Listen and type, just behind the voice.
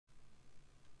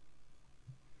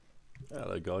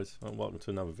Hello guys, and welcome to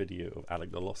another video of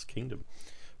Alek the Lost Kingdom.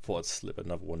 Thought I'd slip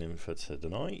another one in for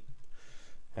tonight,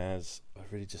 as I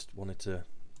really just wanted to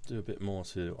do a bit more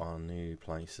to our new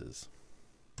places.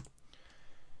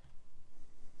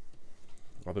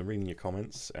 I've been reading your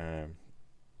comments, and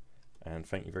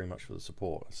thank you very much for the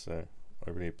support. So I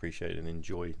really appreciate and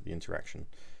enjoy the interaction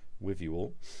with you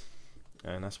all,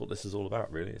 and that's what this is all about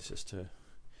really. It's just to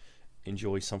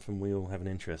enjoy something we all have an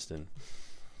interest in.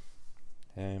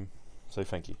 So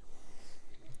thank you.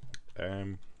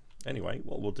 Anyway,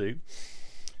 what we'll do,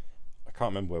 I can't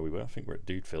remember where we were. I think we're at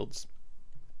Dude Fields,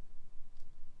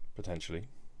 potentially.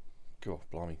 God,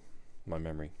 blimey, my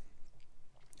memory.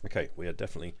 Okay, we are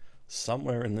definitely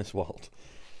somewhere in this world,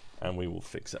 and we will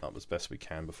fix it up as best we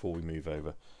can before we move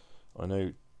over. I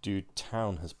know Dude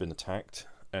Town has been attacked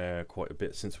quite a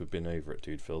bit since we've been over at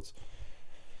Dude Fields.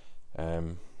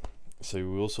 So we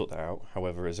will sort that out.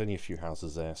 However, there's only a few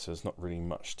houses there, so there's not really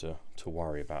much to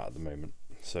worry about at the moment.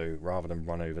 So rather than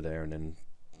run over there and then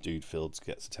Dude Fields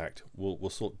gets attacked, we'll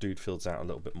sort Dude Fields out a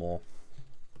little bit more,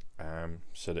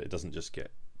 so that it doesn't just get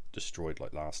destroyed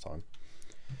like last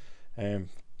time.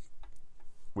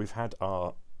 We've had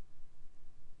our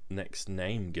next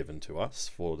name given to us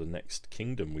for the next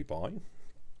kingdom we buy.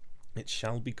 It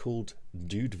shall be called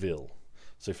Dudeville.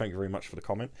 So thank you very much for the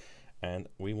comment, and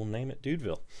we will name it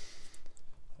Dudeville.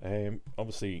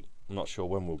 Obviously I'm not sure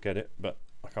when we'll get it, but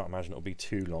I can't imagine it'll be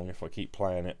too long if I keep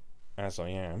playing it as I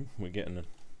am. We're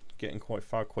getting quite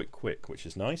far quite quick, which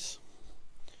is nice.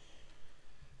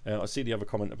 I see the other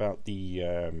comment about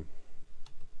the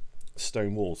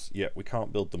stone walls. Yeah, we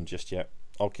can't build them just yet.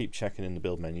 I'll keep checking in the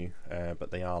build menu,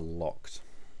 but they are locked.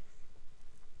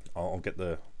 I'll get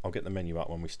the menu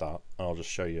up when we start, and I'll just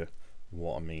show you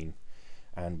what I mean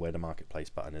and where the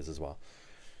marketplace button is as well.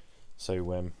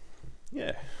 So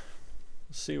yeah,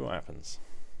 let's see what happens.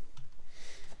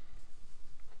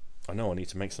 I know I need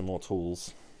to make some more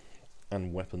tools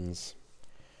and weapons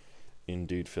in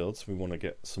Dude Fields. We want to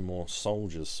get some more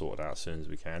soldiers sorted out as soon as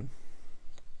we can.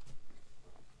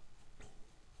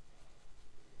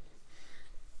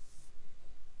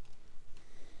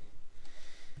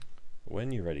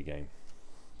 When you're ready, game.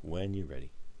 When you're ready.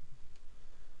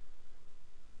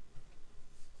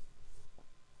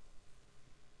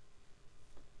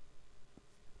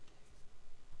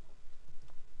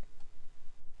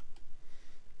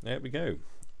 There we go.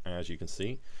 As you can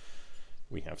see,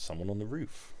 we have someone on the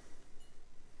roof.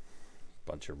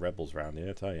 Bunch of rebels around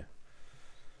here, I tell you.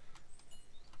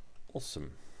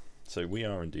 Awesome. So we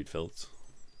are in Dude Fields,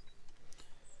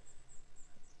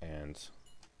 and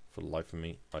for the life of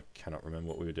me, I cannot remember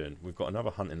what we were doing. We've got another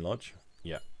hunting lodge.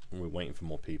 Yeah, we're waiting for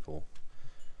more people.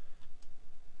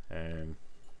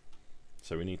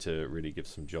 So we need to really give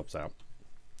some jobs out.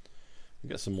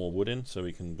 Get some more wood in so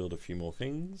we can build a few more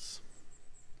things.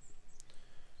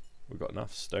 We've got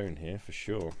enough stone here for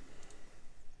sure.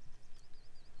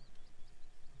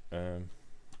 I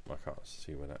can't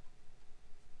see where that.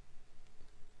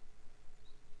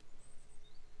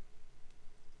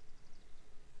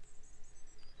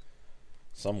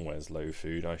 Somewhere's low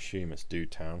food. I assume it's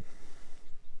Dude Town.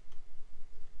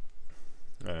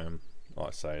 Like I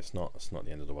say, it's not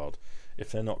the end of the world.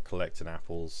 If they're not collecting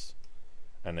apples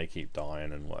and they keep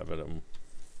dying and whatever, then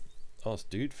oh, it's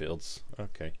Dude Fields.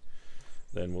 Okay.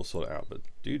 Then we'll sort it out. But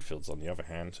Dude Fields, on the other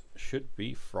hand, should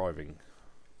be thriving.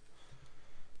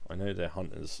 I know their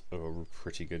hunters are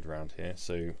pretty good around here,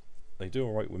 so they do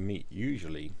alright with meat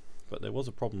usually, but there was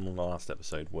a problem in the last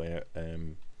episode where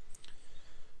the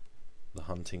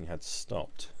hunting had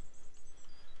stopped.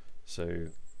 So,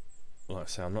 like I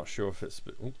say, I'm not sure if it's...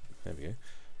 Oh, there we go.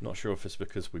 Not sure if it's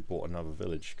because we bought another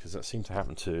village, because that seemed to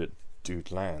happen to Dude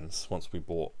Lands once we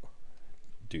bought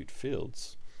Dude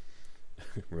Fields.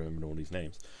 Remembering all these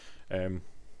names,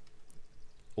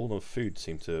 all the food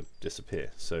seemed to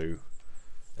disappear, so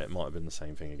it might have been the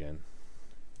same thing again,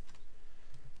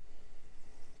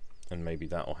 and maybe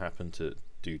that will happen to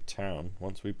Dude Town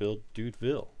once we build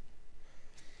Dudeville.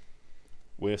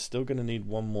 We're still going to need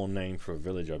one more name for a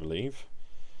village, I believe,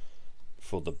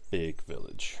 for the big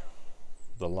village,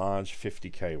 the large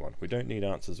 50k one. We don't need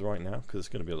answers right now because it's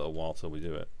going to be a little while till we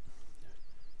do it,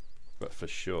 but for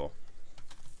sure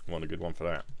want a good one for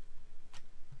that.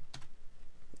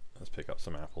 Let's pick up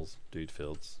some apples. Dude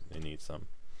Fields, they need some.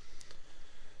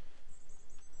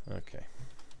 Okay,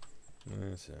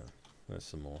 there's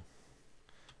some more.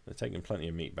 They're taking plenty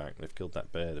of meat back. They've killed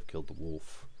that bear, they've killed the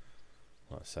wolf.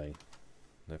 Like I say,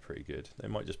 they're pretty good. They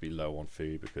might just be low on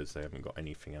food because they haven't got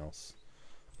anything else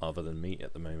other than meat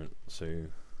at the moment, so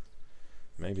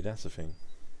maybe that's the thing.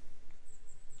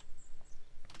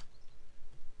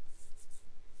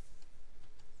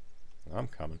 I'm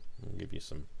coming. I'll give you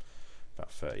some,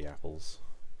 about 30 apples.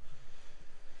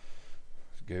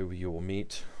 Go with your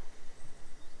meat.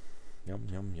 Yum,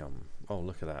 yum, yum. Oh,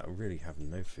 look at that. I really have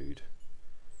no food.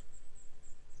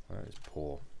 That is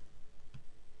poor.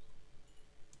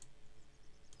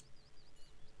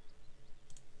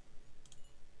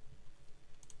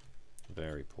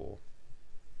 Very poor.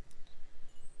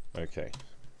 Okay.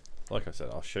 Like I said,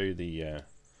 I'll show you the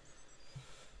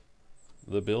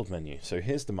build menu. So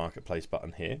here's the marketplace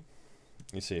button here.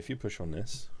 You see, if you push on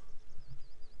this,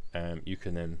 you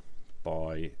can then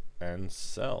buy and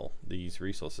sell these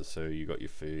resources. So you got your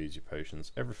foods, your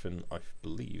potions, everything. I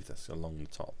believe that's along the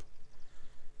top.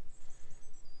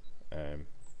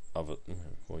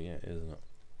 Well, yeah, it is, isn't it?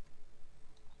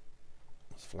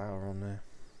 There's flour on there.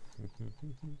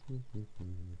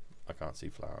 I can't see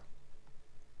flour.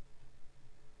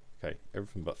 Okay,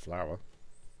 everything but flour.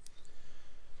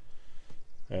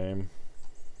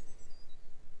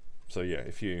 So yeah,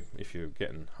 if you're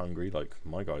getting hungry like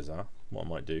my guys are, what I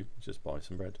might do is just buy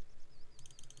some bread.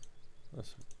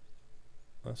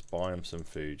 Let's buy them some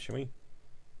food, shall we?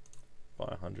 Buy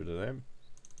 100 of them.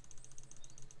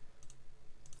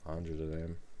 100 of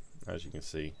them. As you can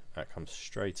see, that comes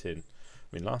straight in.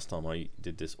 I mean, last time I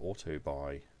did this auto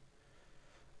buy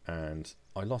and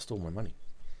I lost all my money.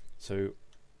 So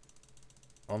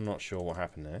I'm not sure what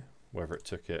happened there, whether it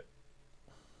took it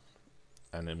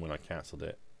and then when I cancelled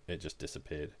it, it just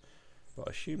disappeared. But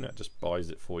I assume that just buys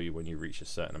it for you when you reach a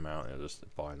certain amount. It'll just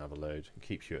buy another load and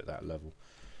keeps you at that level.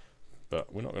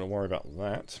 But we're not going to worry about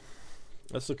that.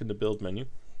 Let's look in the build menu.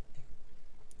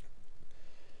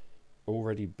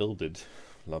 Already builded,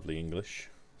 lovely English.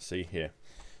 See here.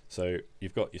 So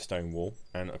you've got your stone wall,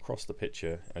 and across the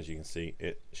picture, as you can see,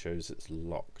 it shows it's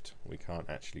locked. We can't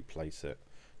actually place it.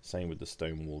 Same with the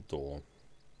stone wall door.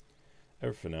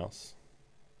 Everything else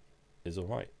is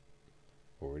alright.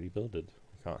 Already builded.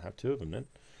 We can't have two of them then.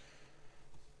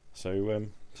 So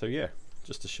yeah,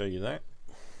 just to show you that.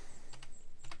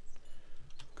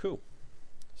 Cool.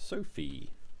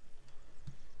 Sophie.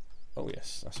 Oh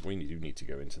yes, that's we do need to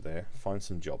go into there. Find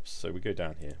some jobs. So we go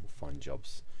down here, we'll find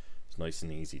jobs. It's nice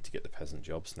and easy to get the peasant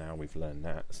jobs now. We've learned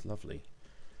that. It's lovely.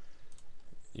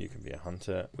 You can be a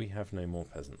hunter. We have no more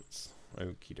peasants.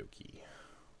 Okie dokie.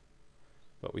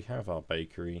 But we have our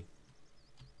bakery.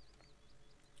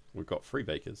 We've got 3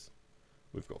 bakers.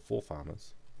 We've got 4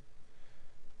 farmers.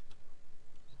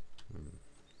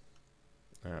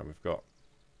 And we've got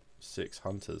 6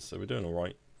 hunters. So we're doing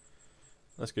alright.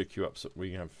 Let's go queue up. So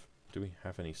we have. Do we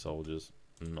have any soldiers?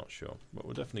 I'm not sure. But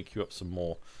we'll definitely queue up some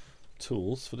more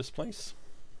tools for this place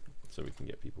so we can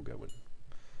get people going.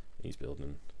 He's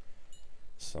building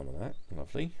some of that.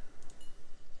 Lovely.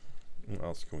 What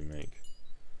else can we make?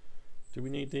 Do we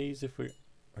need these? If we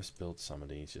let's build some of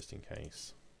these just in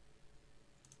case.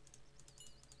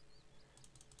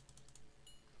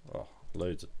 Oh,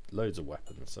 loads of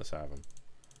weapons. Let's have them.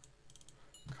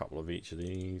 A couple of each of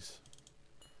these.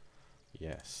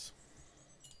 Yes.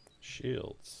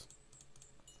 Shields.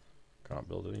 Can't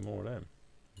build any more of them.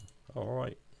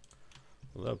 Alright.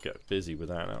 Well, they'll get busy with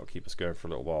that. That'll keep us going for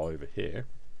a little while over here.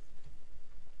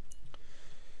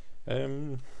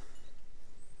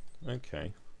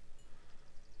 Okay.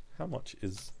 How much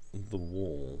is the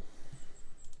wall?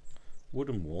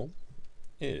 Wooden wall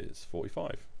is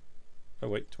 45. Oh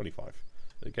wait, 25.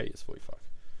 The gate is 45.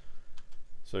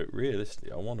 So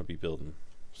realistically, I want to be building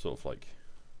sort of like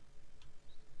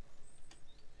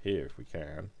here if we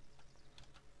can.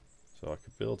 So I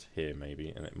could build here maybe,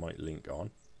 and it might link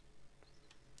on.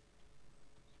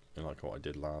 And like what I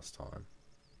did last time.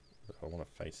 But I want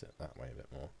to face it that way a bit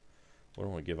more. I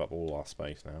don't want to give up all our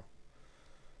space now.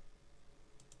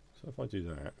 So if I do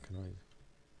that,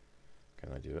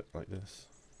 can I do it like this?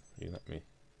 You let me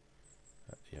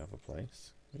at the other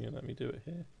place. You let me do it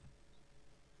here?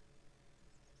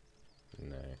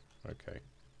 No. Okay.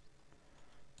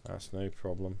 That's no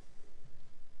problem.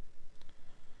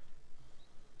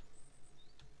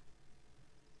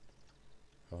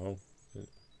 Oh,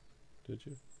 did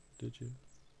you?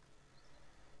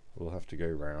 We'll have to go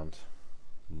round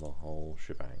the whole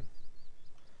shebang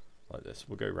like this.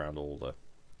 We'll go round all the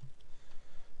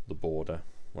border.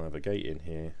 We'll have a gate in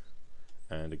here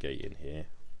and a gate in here,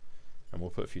 and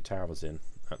we'll put a few towers in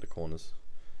at the corners.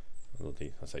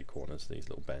 I say corners, these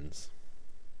little bends.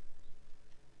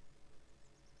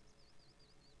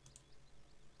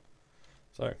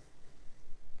 So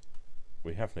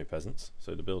we have no peasants,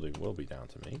 so the building will be down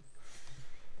to me,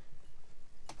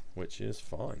 which is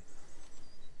fine.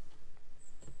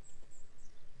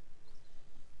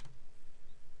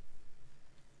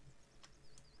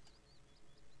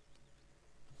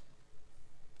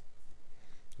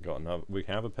 Got another. We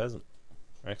have a peasant.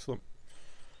 Excellent.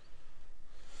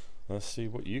 Let's see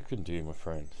what you can do, my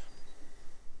friend.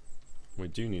 We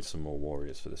do need some more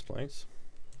warriors for this place.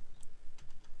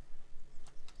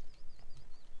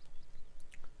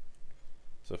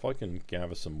 So if I can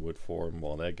gather some wood for them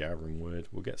while they're gathering wood,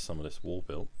 we'll get some of this wall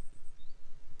built.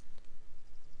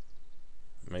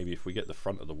 Maybe if we get the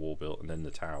front of the wall built and then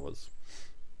the towers,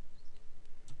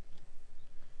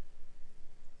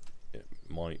 it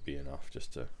might be enough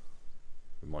just to...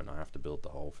 We might not have to build the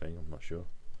whole thing, I'm not sure.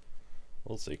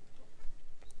 We'll see.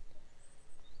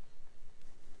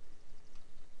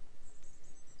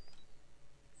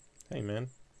 Hey man,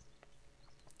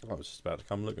 I was just about to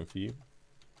come looking for you.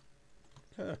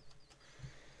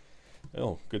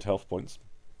 Oh, good health points.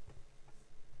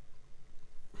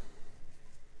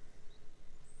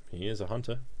 He is a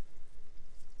hunter.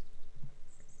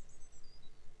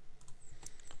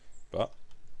 But,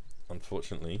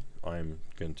 unfortunately, I'm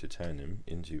going to turn him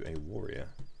into a warrior.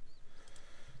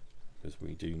 Because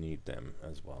we do need them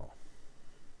as well.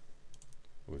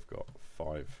 We've got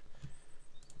 5.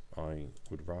 I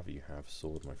would rather you have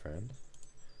sword, my friend.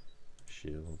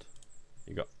 Shield.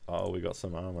 You got... Oh, we got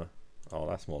some armor. Oh,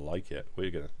 that's more like it.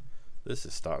 We're gonna... This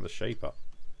is starting to shape up.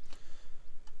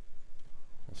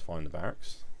 Let's find the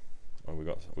barracks. Oh, we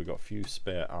got a few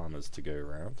spare armors to go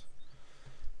around.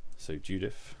 So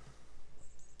Judith,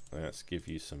 let's give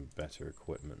you some better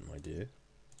equipment, my dear.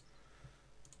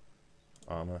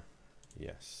 Armor,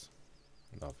 yes,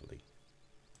 lovely.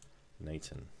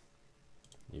 Nathan,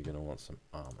 you're gonna want some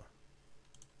armor.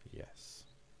 Yes.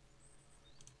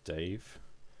 Dave.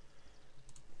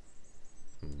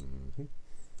 Can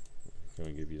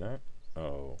we give you that?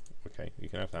 Oh, okay, you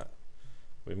can have that.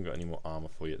 We haven't got any more armor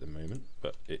for you at the moment,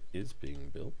 but it is being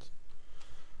built.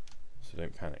 So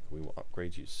don't panic, we will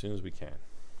upgrade you as soon as we can.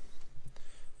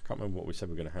 I can't remember what we said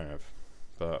we're going to have,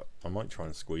 but I might try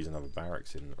and squeeze another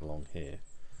barracks in along here.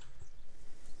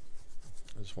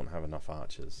 I just want to have enough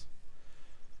archers.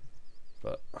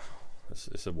 But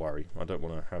it's a worry. I don't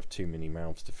want to have too many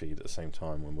mouths to feed at the same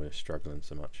time when we're struggling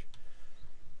so much.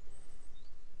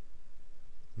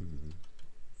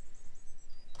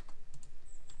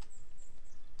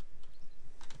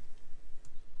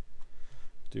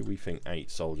 Do we think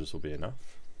 8 soldiers will be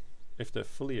enough? If they're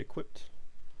fully equipped?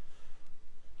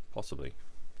 Possibly.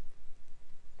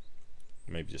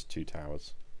 Maybe just 2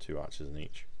 towers, 2 archers in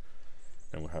each.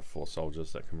 And we'll have 4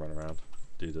 soldiers that can run around,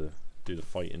 do the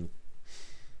fighting.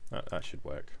 That should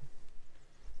work.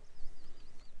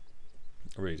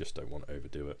 I really just don't want to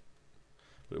overdo it.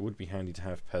 But it would be handy to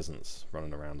have peasants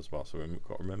running around as well. So we've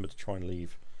got to remember to try and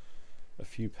leave a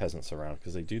few peasants around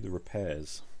because they do the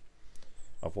repairs.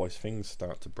 Otherwise things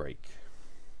start to break.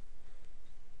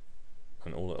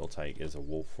 And all it'll take is a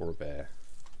wolf or a bear.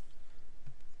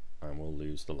 And we'll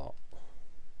lose the lot.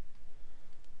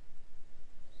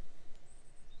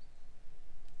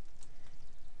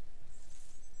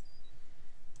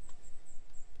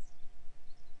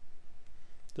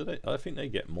 Do they? I think they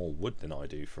get more wood than I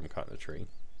do from cutting a tree.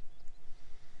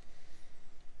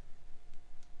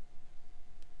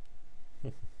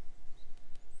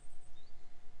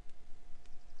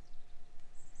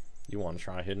 You want to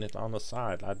try hitting it on the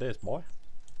side like this, boy?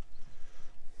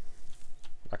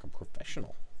 Like a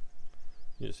professional.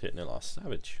 You're just hitting it like a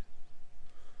savage.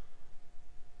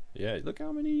 Yeah, look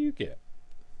how many you get.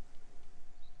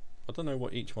 I don't know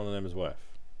what each one of them is worth.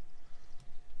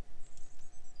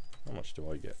 How much do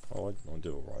I get? Oh, I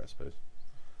do alright, I suppose.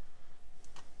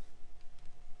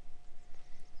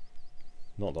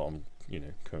 Not that I'm, you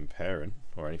know, comparing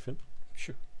or anything.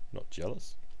 Sure, not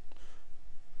jealous.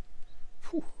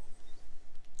 Whew.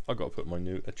 I got to put my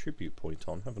new attribute point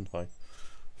on, haven't I?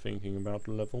 Thinking about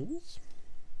levels.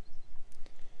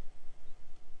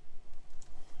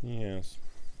 Yes,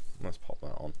 let's pop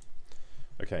that on.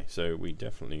 Okay, so we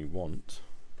definitely want...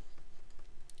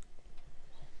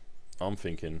 I'm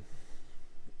thinking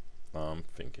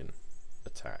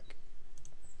attack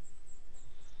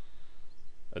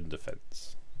and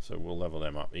defense. So we'll level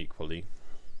them up equally.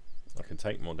 I can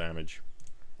take more damage.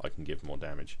 I can give more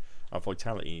damage. Our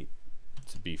vitality,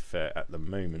 to be fair, at the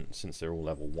moment, since they're all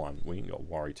level 1, we ain't got to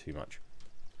worry too much.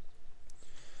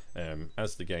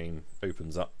 As the game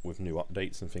opens up with new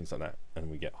updates and things like that, and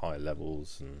we get higher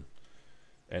levels and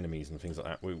enemies and things like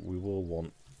that, we will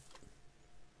want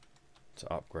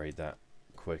to upgrade that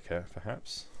quicker,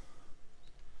 perhaps.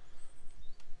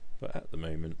 But at the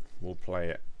moment, we'll play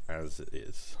it as it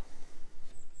is.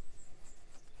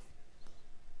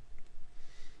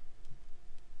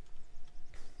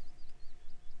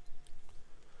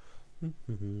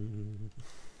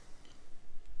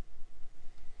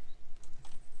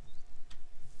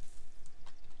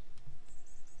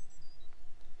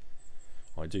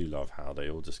 I do love how they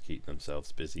all just keep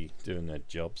themselves busy doing their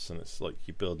jobs, and it's like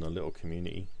you're building a little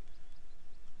community.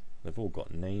 They've all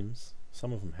got names.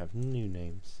 Some of them have new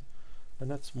names,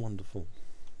 and that's wonderful.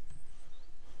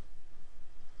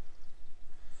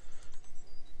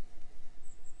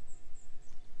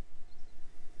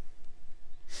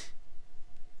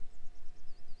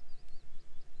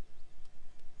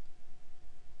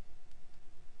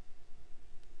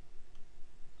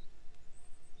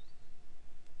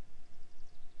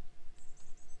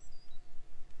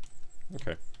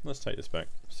 Okay, let's take this back,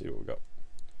 see what we got.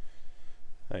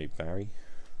 Hey, Barry.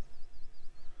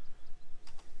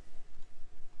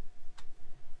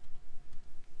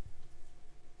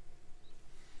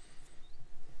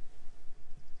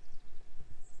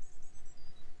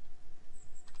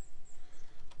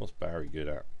 What's Barry good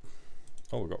at?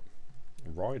 Oh, we got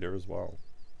Ryder as well.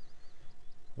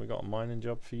 We got a mining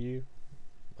job for you?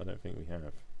 I don't think we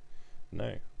have.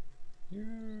 No.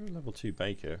 You're level 2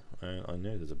 baker, and I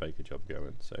know there's a baker job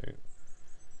going, so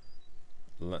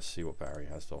let's see what Barry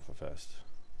has to offer first.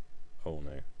 Oh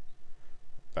no.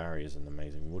 Barry is an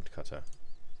amazing woodcutter.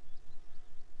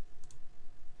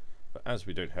 But as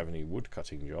we don't have any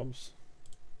woodcutting jobs,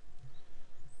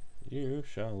 you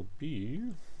shall be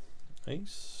a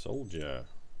soldier.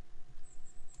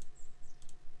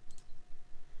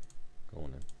 Go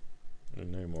on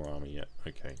then. No more army yet.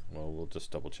 Okay, well we'll just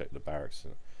double check the barracks.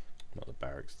 Not the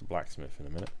barracks, the blacksmith in a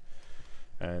minute,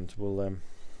 and we'll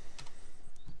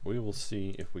we will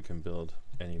see if we can build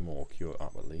any more. Queue it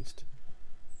up at least.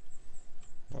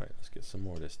 Right, let's get some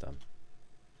more of this done.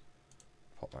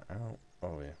 Pop that out.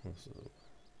 Oh yeah,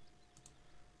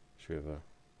 should we have a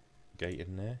gate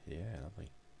in there? Yeah, lovely.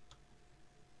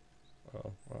 Uh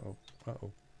oh,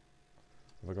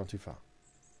 have I gone too far?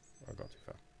 I've gone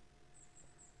too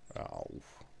far. Oh.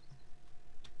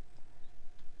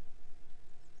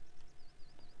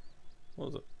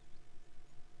 What was it?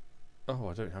 Oh,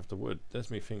 I don't have the wood.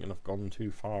 There's me thinking I've gone too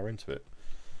far into it.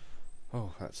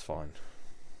 Oh, that's fine.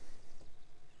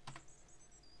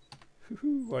 I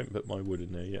haven't put my wood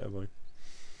in there yet, have I?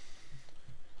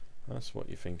 That's what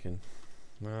you're thinking.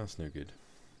 No, that's no good.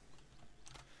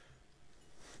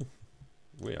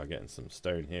 We are getting some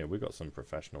stone here. We've got some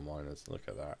professional miners. Look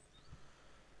at that.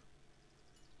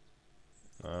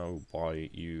 I'll buy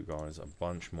you guys a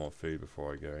bunch more food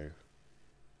before I go.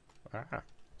 Ah,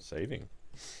 saving.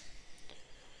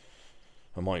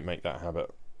 I might make that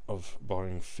habit of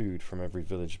buying food from every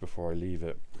village before I leave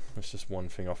it. It's just one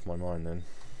thing off my mind then.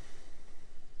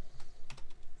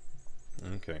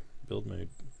 Okay, build mode.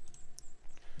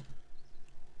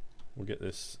 We'll get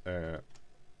this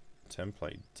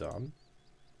template done.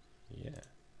 Yeah.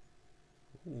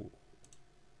 Ooh.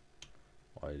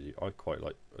 I quite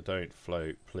like. Don't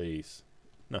float, please.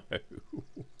 No.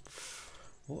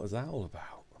 What is that all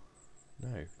about?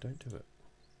 No, don't do it.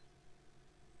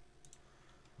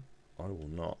 I will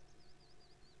not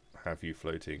have you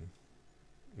floating.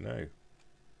 No.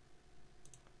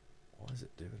 Why is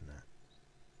it doing that?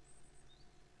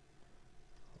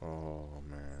 Oh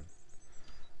man.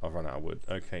 I've run out of wood.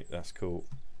 Okay, that's cool.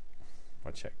 I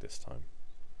checked this time.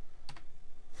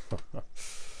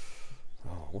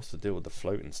 Oh, what's the deal with the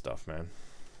floating stuff, man?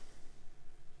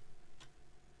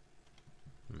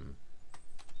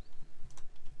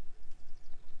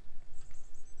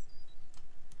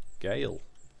 Gale.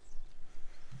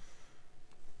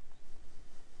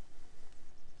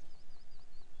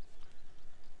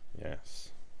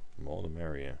 Yes, more the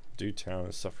merrier. Dude Town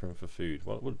is suffering for food.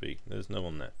 Well, it would be. There's no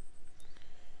one there.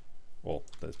 Well,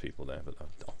 there's people there, but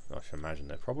I should imagine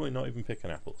they're probably not even picking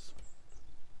apples.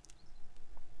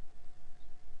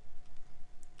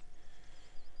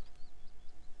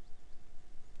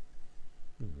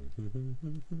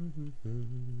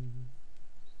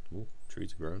 Ooh,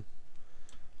 trees are growing.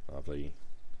 Lovely.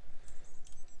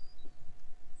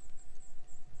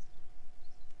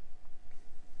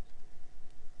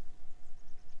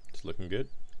 It's looking good.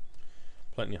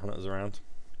 Plenty of hunters around.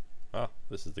 Ah,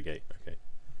 this is the gate. Okay.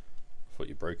 I thought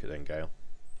you broke it then, Gale.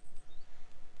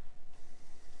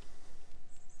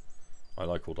 I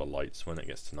like all the lights when it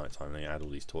gets to night time. They add all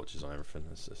these torches on everything.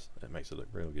 It's just, it makes it look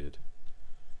real good.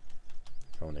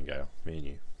 Come on then, Gale. Me and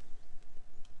you.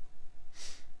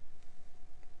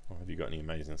 Oh, have you got any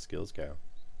amazing skills, Gale?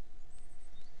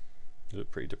 You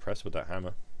look pretty depressed with that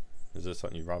hammer. Is there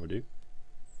something you'd rather do?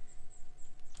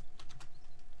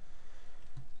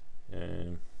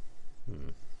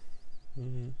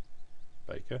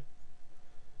 Baker?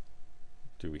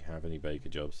 Do we have any baker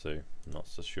jobs? So not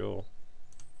so sure.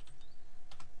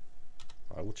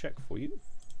 I will check for you.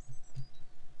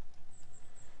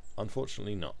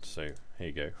 Unfortunately not, so here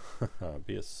you go.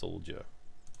 Be a soldier.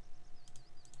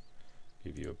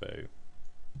 Give you a bow.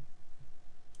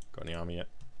 Got any army yet?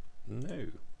 No.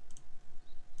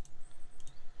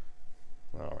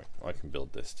 Alright, I can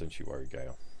build this, don't you worry,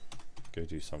 Gale. Go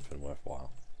do something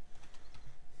worthwhile.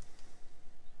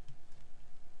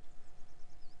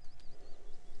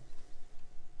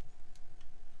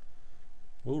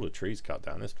 All the trees cut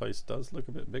down, this place does look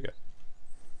a bit bigger.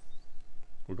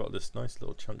 We've got this nice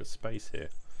little chunk of space here.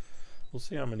 We'll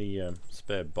see how many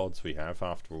spare bods we have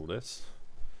after all this.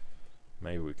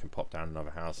 Maybe we can pop down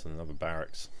another house and another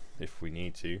barracks if we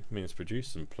need to. I mean, it's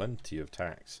producing plenty of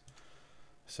tax.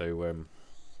 So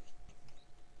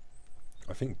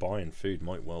I think buying food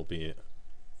might well be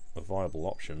a viable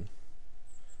option.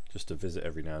 Just to visit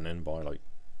every now and then, buy like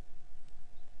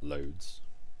loads.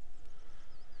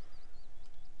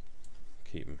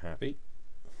 Keep them happy.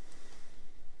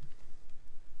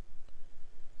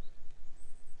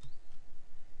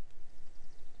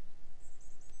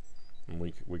 And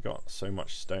we got so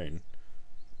much stone,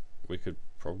 we could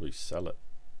probably sell it.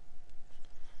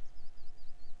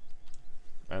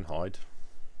 And hide.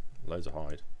 Loads of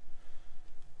hide.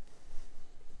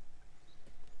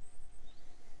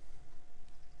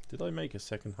 Did I make a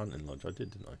second hunting lodge? I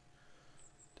did, didn't I?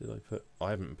 Did I put...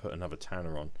 I haven't put another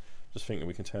tanner on. Just thinking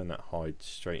we can turn that hide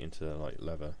straight into like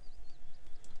leather.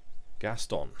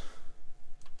 Gaston.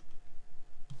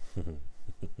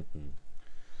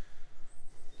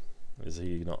 Is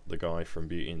he not the guy from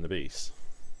Beauty and the Beast?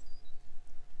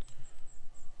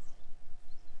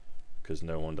 Because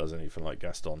no one does anything like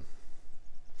Gaston.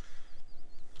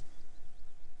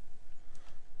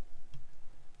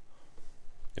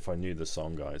 If I knew the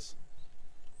song, guys,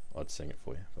 I'd sing it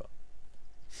for you, but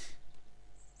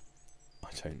I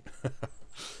don't.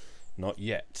 Not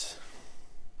yet.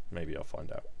 Maybe I'll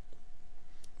find out.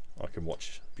 I can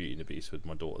watch Beauty and the Beast with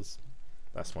my daughters.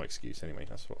 That's my excuse anyway.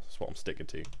 That's what I'm sticking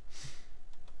to. It's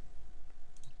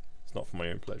not for my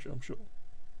own pleasure, I'm sure.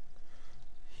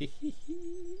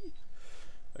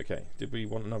 Okay, did we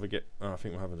want another gate? Oh, I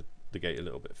think we'll have the gate a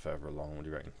little bit further along. What do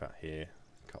you reckon? About here.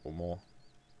 A couple more.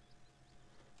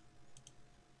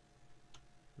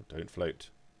 Don't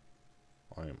float.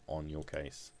 I am on your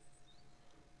case.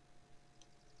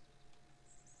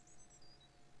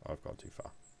 I've gone too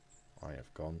far. I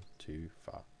have gone too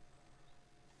far.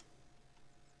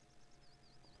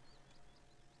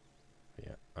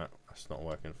 Yeah, that's not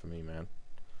working for me, man.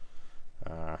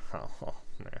 Oh,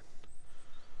 man.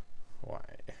 Why?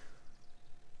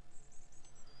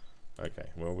 Okay,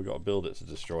 well, we got to build it to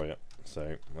destroy it.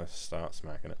 So let's start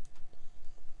smacking it.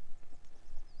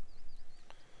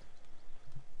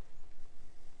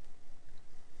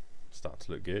 Start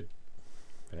to look good.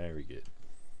 Very good.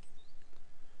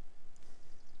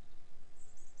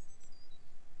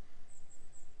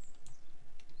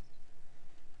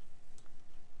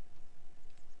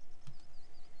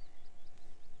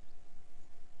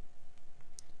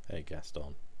 Hey,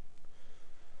 Gaston.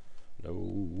 No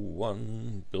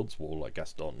one builds wall like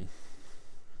Gaston.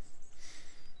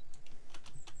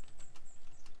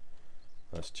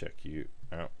 Let's check you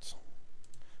out.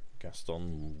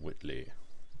 Gaston Whitley.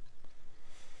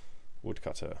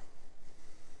 Woodcutter.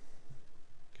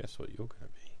 Guess what you're going to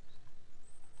be?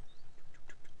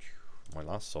 My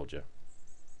last soldier.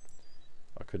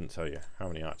 I couldn't tell you how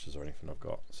many archers or anything I've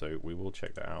got, so we will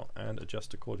check that out and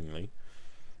adjust accordingly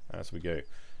as we go.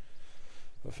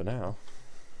 But for now,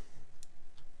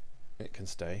 it can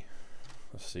stay.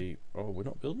 Let's see. Oh, we're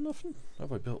not building nothing?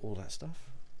 Have I built all that stuff?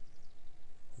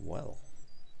 Well,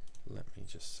 let me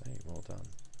just say, well done.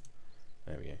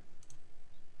 There we go.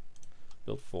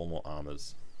 Build 4 more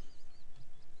armors.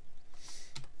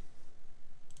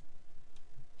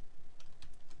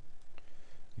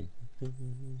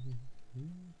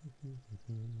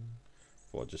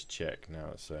 Well, just check.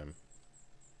 Now it's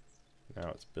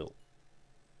built.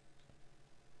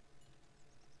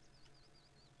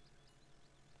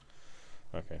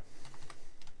 Okay.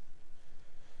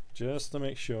 Just to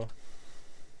make sure.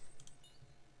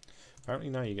 Apparently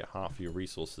now you get half of your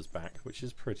resources back, which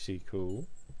is pretty cool.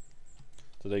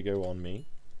 Do they go on me?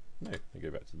 No, they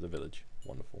go back to the village.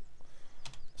 Wonderful.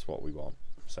 That's what we want.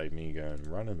 Save me going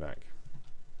running back.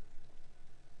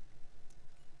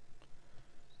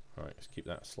 Alright, let's keep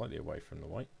that slightly away from the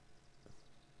white.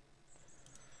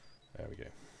 There we go.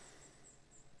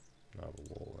 Another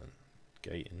wall and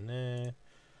gate in there.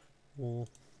 Wall,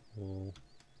 wall,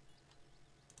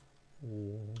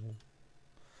 wall.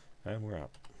 And we're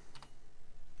up.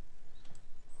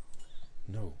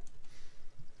 No.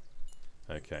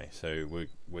 Okay, so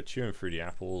we're chewing through the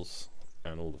apples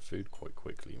and all the food quite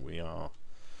quickly. We are,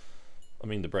 I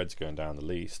mean, the bread's going down the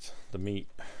least. The meat,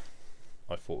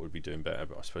 I thought we'd be doing better,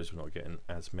 but I suppose we're not getting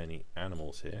as many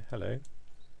animals here. Hello.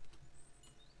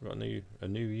 We've got a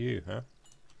new you, huh?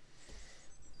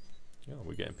 Yeah,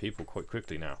 we're getting people quite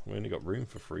quickly now. We only got room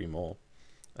for 3 more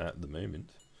at the moment.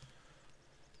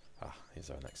 Ah, here's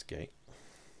our next gate.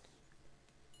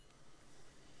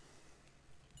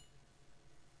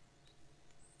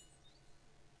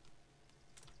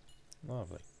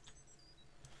 Lovely.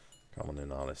 Come on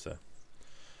in, Alistair.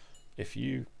 If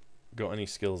you got any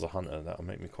skills as a hunter, that'll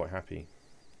make me quite happy.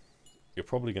 You're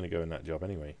probably going to go in that job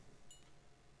anyway,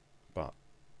 but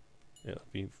it'll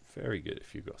be very good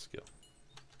if you've got skill.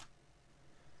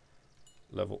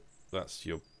 Level, that's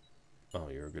your... Oh,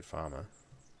 you're a good farmer.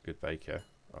 Good baker.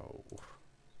 Oh,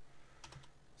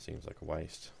 seems like a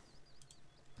waste.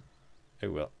 Oh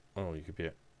well. Oh, you could be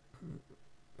a...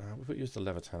 we'll put you as the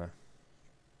leather tanner.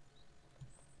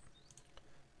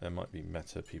 There might be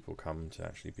meta people come to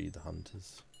actually be the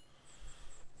hunters.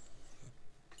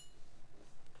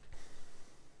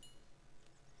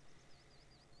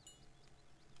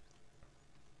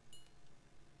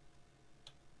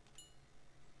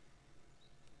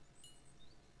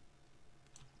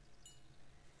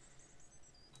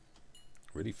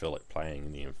 Really feel like playing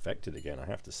in the Infected again, I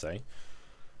have to say.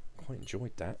 Quite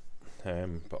enjoyed that.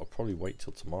 But I'll probably wait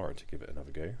till tomorrow to give it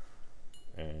another go.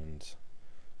 And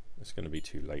it's going to be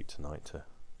too late tonight to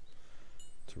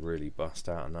really bust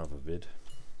out another vid.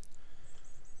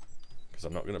 Because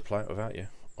I'm not going to play it without you.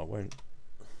 I won't.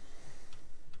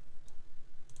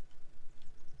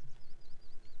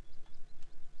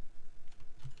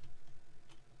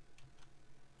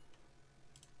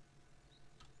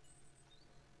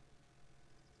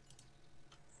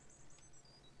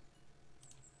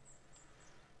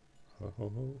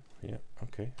 Oh, yeah,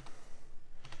 okay.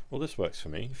 Well, this works for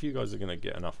me. If you guys are going to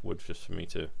get enough wood just for me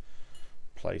to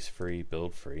place free,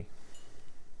 build free,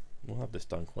 we'll have this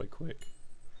done quite quick.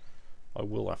 I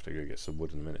will have to go get some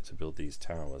wood in a minute to build these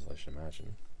towers, I should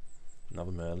imagine.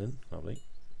 Another Merlin, lovely.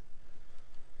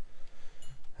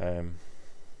 Yeah,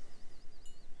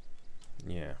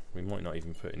 we might not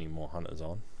even put any more hunters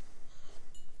on.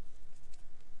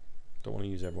 Don't want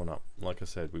to use everyone up. Like I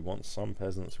said, we want some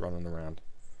peasants running around.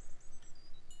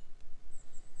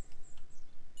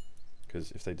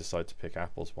 Because if they decide to pick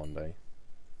apples one day,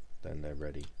 then they're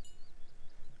ready.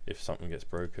 If something gets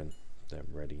broken, they're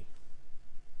ready.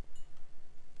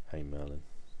 Hey Merlin,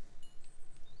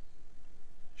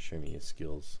 show me your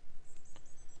skills.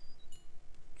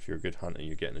 If you're a good hunter,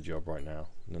 you're getting a job right now,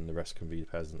 and then the rest can be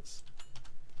peasants.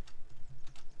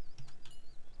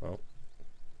 Oh,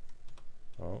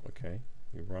 okay,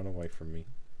 you run away from me.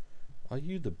 Are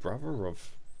you the brother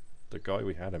of the guy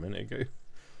we had a minute ago?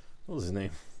 What was his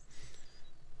name?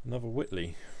 Another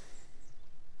Whitley.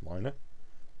 Miner.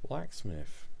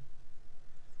 Blacksmith.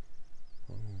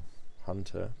 Oh,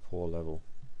 hunter. Poor level.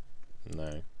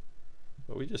 No.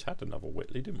 But we just had another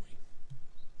Whitley, didn't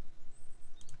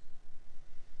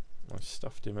we? I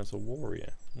stuffed him as a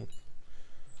warrior.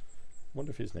 Wonder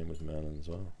if his name was Merlin as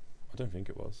well. I don't think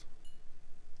it was.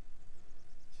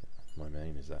 My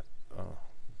name is that. Oh,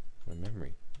 my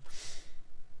memory.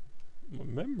 My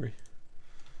memory.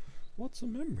 What's a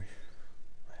memory?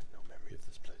 Of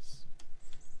this place.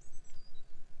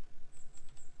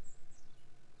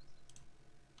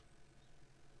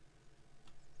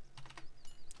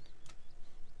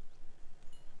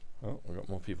 Oh, we've got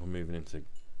more people moving into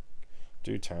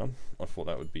Dude Town. I thought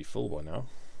that would be full by now,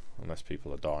 unless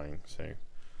people are dying, so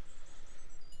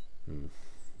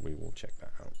we will check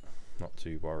that out. Not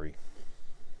to worry.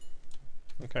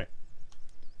 Okay,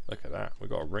 look at that. We've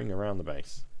got a ring around the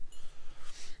base.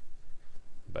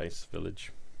 Base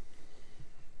village.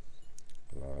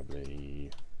 Lovely.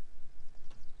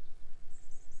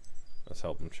 Let's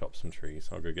help them chop some trees.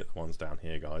 I'll go get the ones down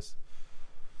here, guys.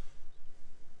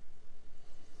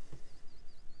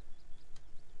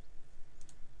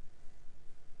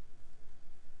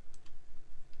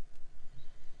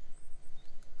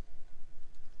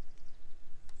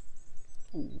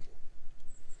 Ooh.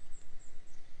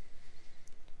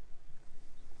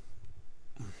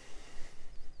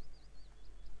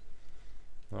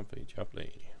 Lovely,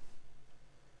 lovely.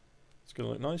 It's going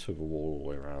to look nice with a wall all the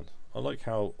way around. I like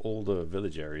how all the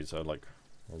village areas are like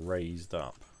raised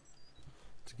up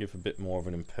to give a bit more of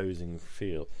an imposing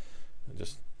feel. It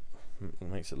just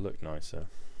makes it look nicer.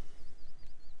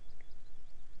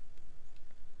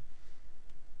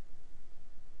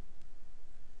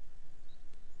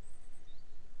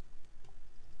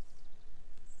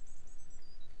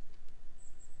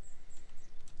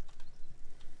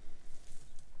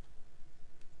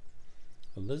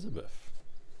 Elizabeth.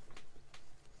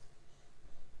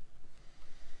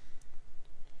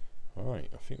 Right,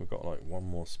 I think we've got like one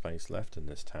more space left in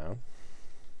this town.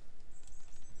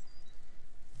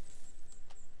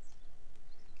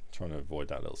 Trying to avoid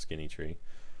that little skinny tree.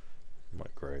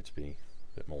 Might grow to be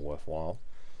a bit more worthwhile.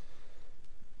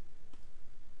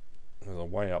 There's a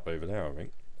way up over there, I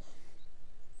think.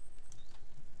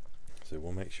 So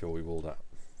we'll make sure we wall that.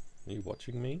 Are you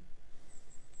watching me?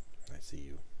 I see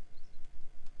you.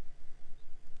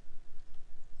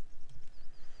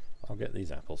 I'll get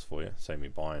these apples for you. Save me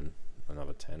buying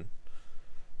another 10.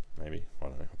 Maybe. I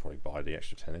don't know. I'll probably buy the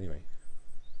extra 10 anyway.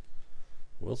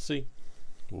 We'll see.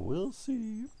 We'll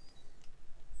see.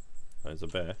 There's a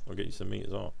bear. I'll get you some meat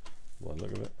as well. Well,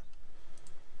 look at it.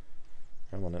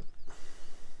 Come on then.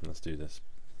 Let's do this.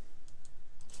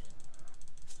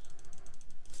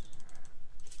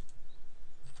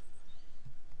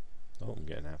 Oh, I'm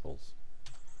getting apples.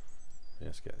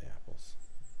 Let's get the apples.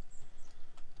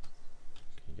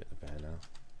 Can you get the bear now?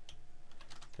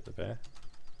 Get the bear?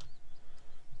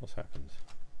 What's happened?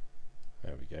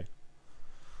 There we go.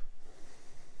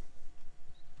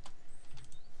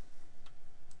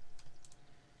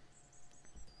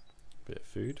 Bit of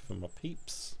food for my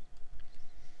peeps.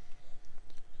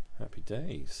 Happy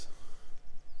days.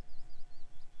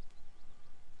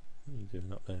 What are you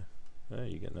doing up there? Oh,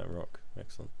 you're getting that rock.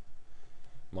 Excellent.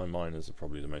 My miners are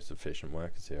probably the most efficient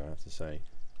workers here, I have to say.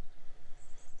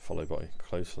 Followed by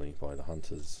closely by the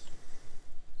hunters.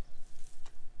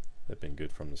 They've been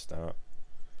good from the start.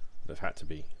 They've had to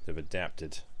be. They've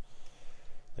adapted.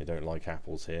 They don't like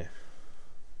apples here.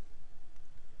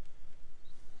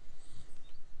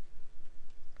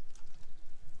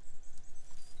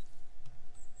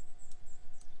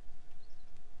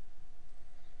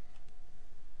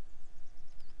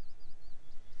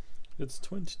 It's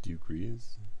 20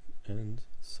 degrees and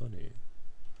sunny.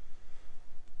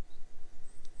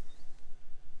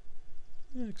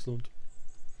 Excellent.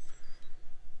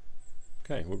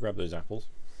 Okay, we'll grab those apples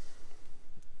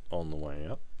on the way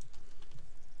up.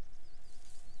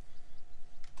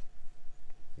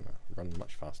 Run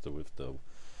much faster with the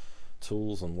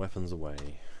tools and weapons away.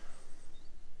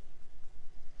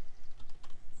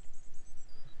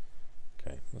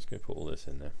 Okay, let's go put all this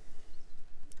in there.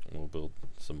 We'll build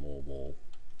some more wall.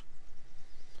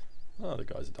 Oh, the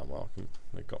guys have done well.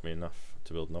 They got me enough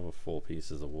to build another 4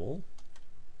 pieces of wall.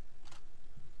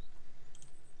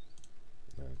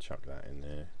 And chuck that in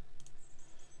there.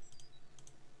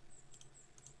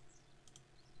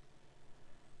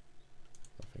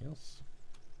 Nothing else.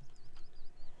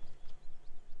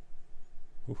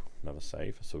 Ooh, another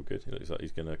save. That's all good. It looks like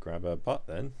he's going to grab her butt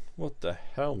then. What the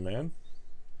hell, man?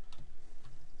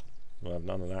 We'll have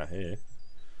none of that here.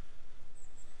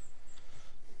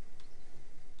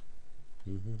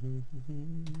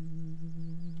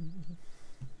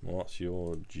 What's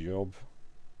your job?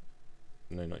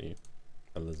 No, not you.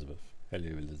 Elizabeth.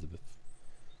 Hello, Elizabeth.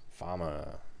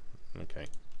 Farmer. Okay.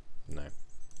 No.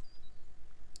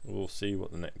 We'll see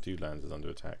what the next dude lands is under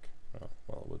attack. Oh,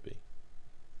 well, it would be.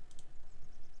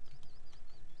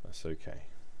 That's okay.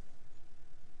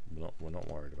 We're not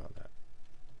worried about that.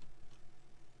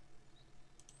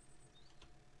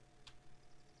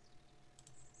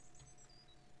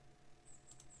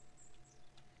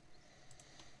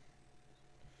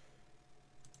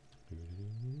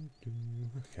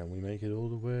 Can we make it all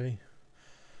the way?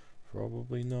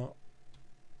 Probably not.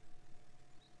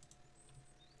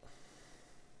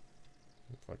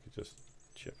 If I could just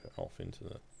chip it off into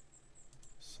the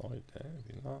side there, I'd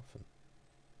be laughing.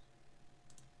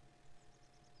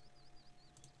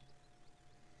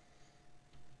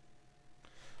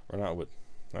 Run out of wood.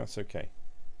 That's okay.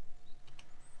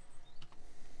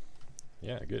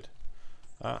 Yeah, good.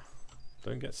 Ah,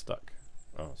 don't get stuck.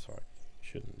 Oh, sorry.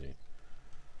 Shouldn't do.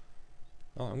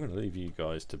 Oh, I'm going to leave you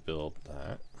guys to build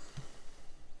that.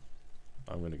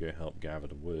 I'm going to go help gather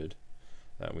the wood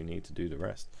that we need to do the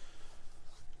rest.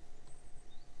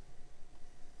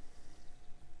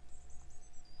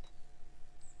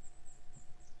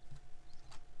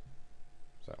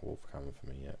 Is that wolf coming for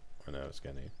me yet? I know it's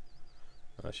going to.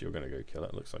 Unless you're going to go kill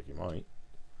it. Looks like you might.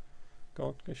 Go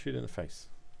on, go shoot it in the face.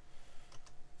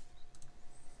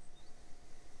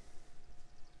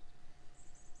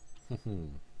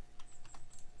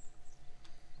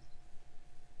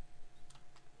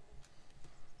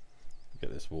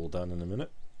 Get this wall done in a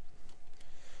minute.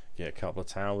 Get a couple of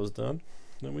towers done.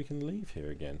 Then we can leave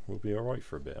here again. We'll be alright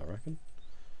for a bit, I reckon.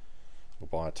 We'll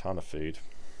buy a ton of food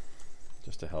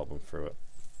just to help them through it.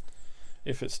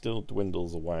 If it still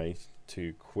dwindles away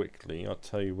too quickly, I'll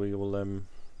tell you we will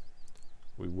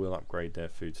upgrade their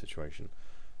food situation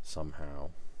somehow.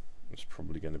 It's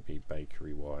probably going to be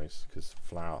bakery wise, because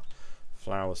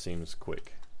flour seems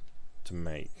quick to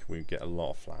make. We get a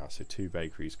lot of flour, so 2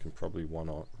 bakeries can probably run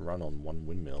on 1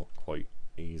 windmill quite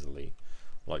easily,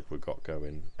 like we've got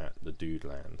going at the Dude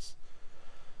Lands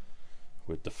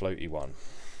with the floaty one.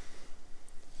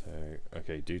 So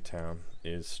okay, Dude Town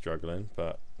is struggling,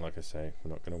 but like I say,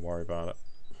 we're not going to worry about it.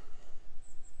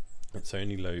 It's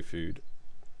only low food,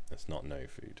 it's not no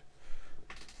food,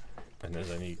 and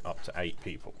there's only up to 8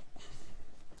 people,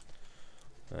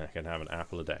 and I can have an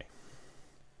apple a day.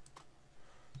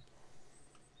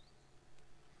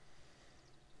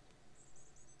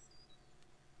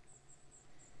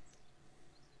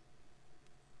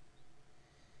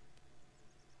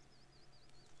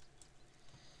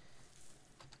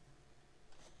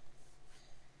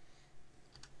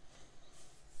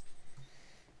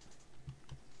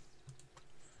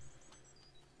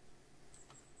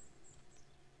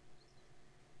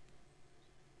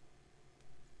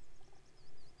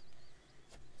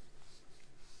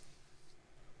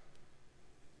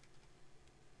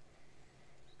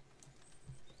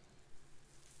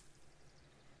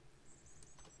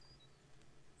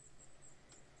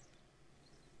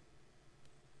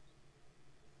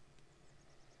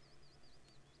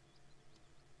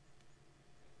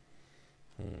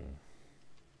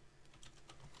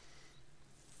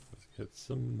 Let's get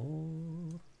some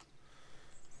more.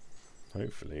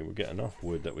 Hopefully we'll get enough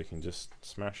wood that we can just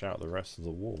smash out the rest of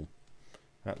the wall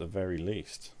at the very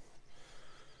least,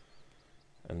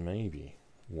 and maybe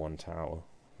 1 tower,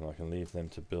 and I can leave them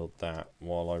to build that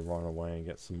while I run away and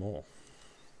get some more.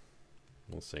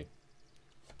 We'll see.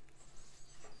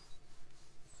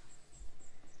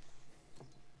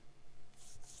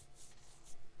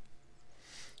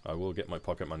 I will get my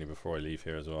pocket money before I leave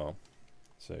here as well,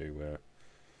 so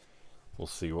we'll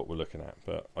see what we're looking at.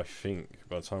 But I think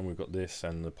by the time we've got this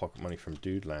and the pocket money from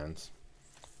Dude Lands,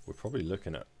 we're probably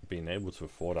looking at being able to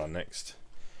afford our next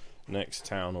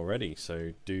town already.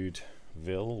 So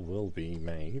Dudeville will be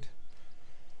made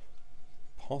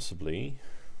possibly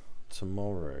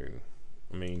tomorrow.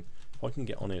 I mean, if I can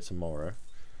get on here tomorrow,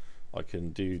 I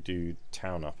can do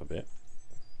town up a bit.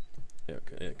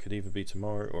 It could either be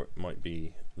tomorrow or it might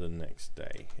be the next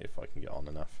day if I can get on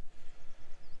enough.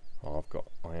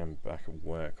 I am back at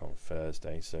work on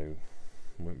Thursday, so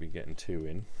I won't be getting 2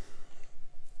 in.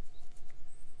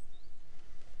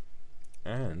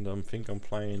 And I think I'm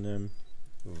playing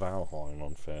Valheim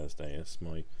on Thursday. It's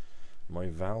my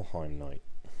Valheim night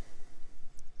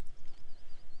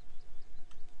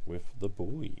with the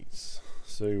boys.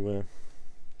 So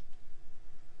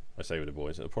I say with the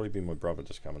boys, it'll probably be my brother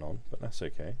just coming on, but that's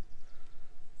okay.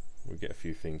 We'll get a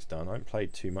few things done. I haven't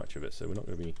played too much of it, so we're not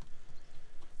going to be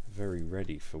very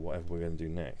ready for whatever we're going to do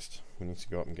next. We need to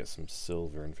go up and get some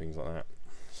silver and things like that.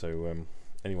 So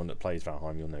anyone that plays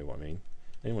Valheim, you'll know what I mean.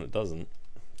 Anyone that doesn't,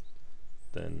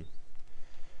 then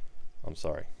I'm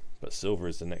sorry, but silver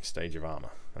is the next stage of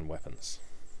armor and weapons.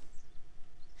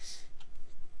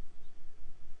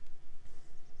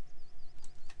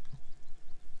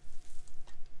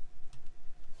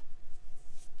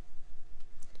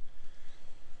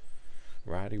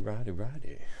 Righty.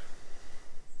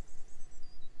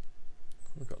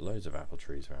 We've got loads of apple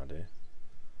trees around here.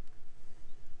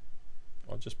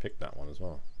 I'll just pick that one as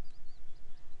well.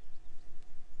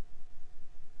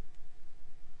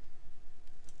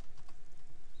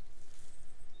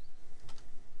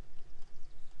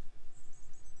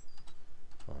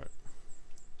 Alright.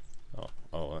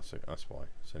 Oh, that's why.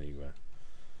 It's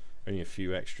only a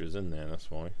few extras in there,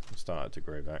 that's why. It started to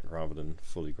grow back rather than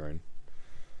fully grown.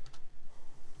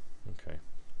 Okay.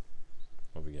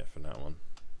 What do we get for that one?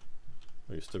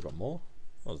 Oh, you still got more?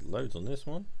 Oh, there's loads on this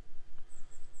one.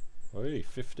 Oh,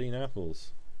 15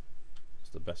 apples.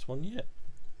 It's the best one yet.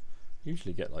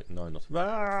 Usually get like 9 or 10.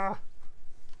 Ah!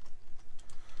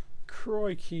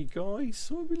 Crikey, guys.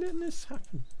 Why are we letting this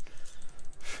happen?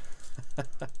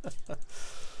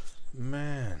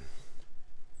 Man.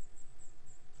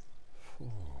 Oh.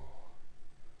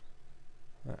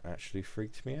 That actually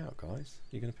freaked me out, guys.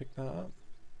 You going to pick that up?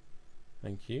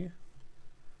 Thank you.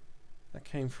 That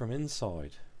came from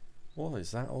inside. What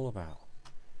is that all about?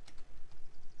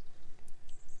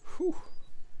 Whew.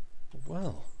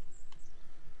 Well.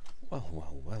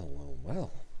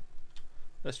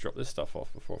 Let's drop this stuff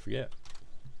off before I forget.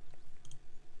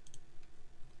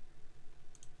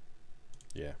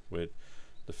 Yeah,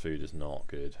 the food is not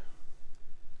good.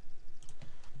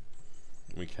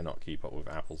 We cannot keep up with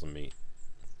apples and meat.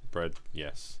 Bread,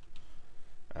 yes.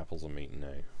 Apples and meat,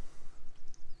 no.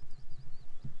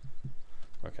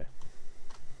 Okay.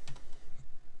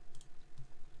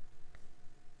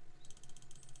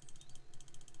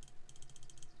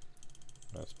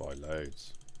 Let's buy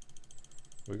loads.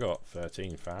 We got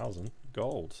 13,000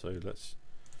 gold, so let's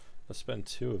spend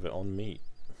 2 of it on meat.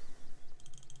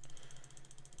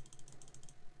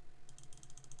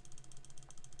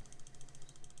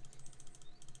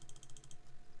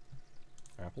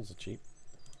 Apples are cheap.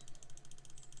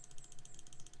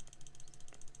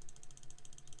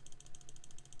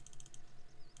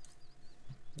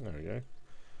 There we go.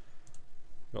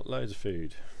 Got loads of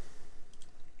food.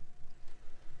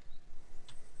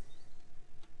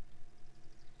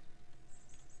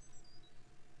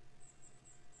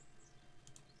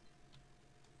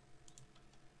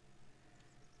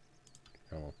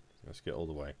 Come on, let's get all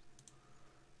the way.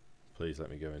 Please let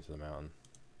me go into the mountain.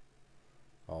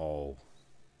 Oh.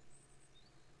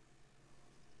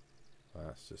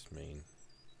 That's just mean.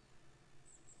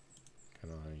 Can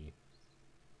I...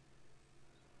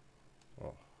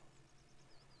 Oh.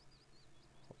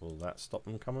 Will that stop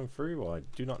them coming through? I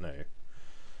do not know.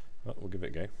 Well, we'll give it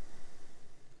a go.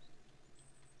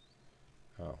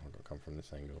 Oh, I've got to come from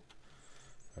this angle.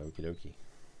 Okie dokie.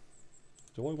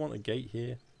 Do I want a gate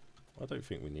here? I don't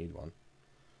think we need one.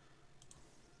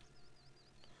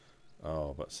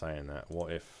 Oh, but saying that,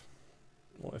 what if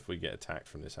we get attacked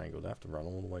from this angle? They have to run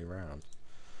all the way around.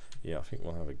 Yeah, I think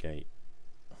we'll have a gate.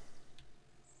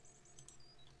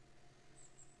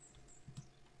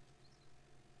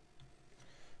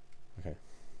 Okay.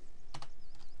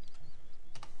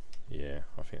 Yeah,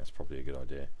 I think that's probably a good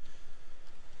idea.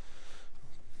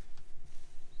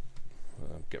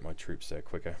 Get my troops there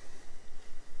quicker.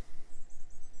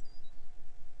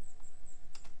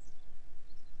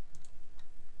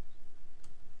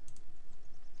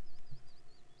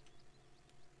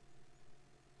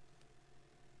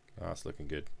 That's looking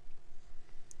good.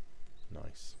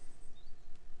 Nice.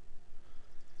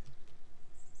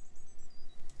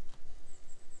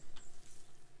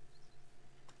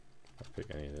 I'll pick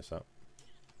any of this up.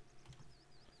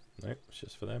 Nope, it's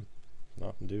just for them.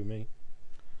 Nothing to do with me.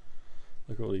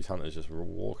 Look at all these hunters just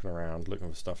walking around looking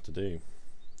for stuff to do.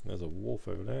 There's a wolf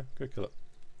over there. Go kill it.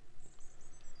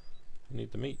 We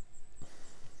need the meat.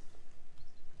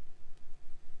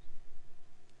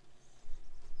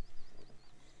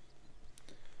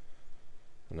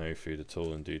 No food at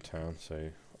all in Dude Town, so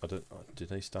I don't. Did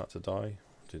they start to die?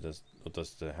 Or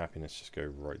does the happiness just go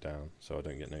right down so I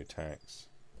don't get no tax?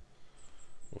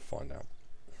 We'll find out.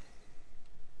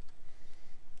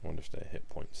 I wonder if their hit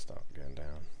points start going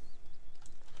down.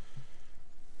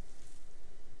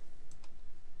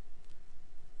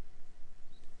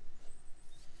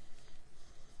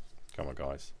 Come on,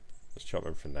 guys. Let's chop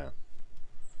everything down.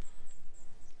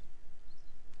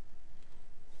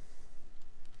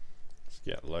 Let's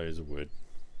get loads of wood.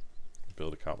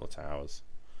 Build a couple of towers.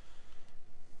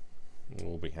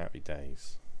 We'll be happy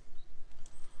days.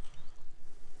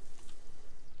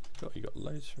 God, you got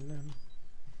loads from them.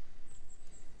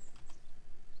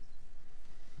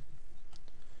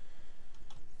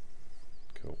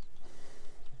 Cool.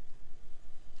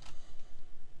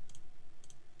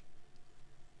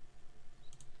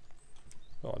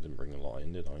 Oh, I didn't bring a lot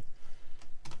in, did I?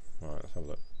 Alright, let's have a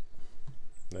look.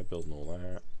 They're building all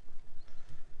that.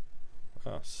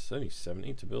 Ah, it's only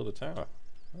 70 to build a tower.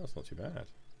 Oh, that's not too bad.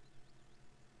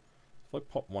 If I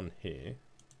pop one here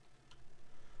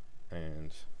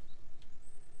and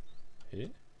here.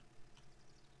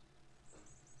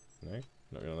 No,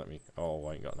 not gonna let me. Oh,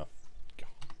 I ain't got enough.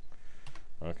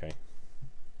 Okay.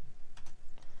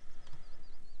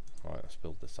 Alright, let's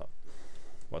build this up.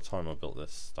 By the time I build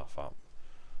this stuff up,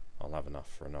 I'll have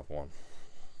enough for another one.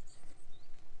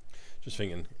 Just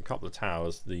thinking, a couple of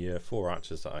towers, the 4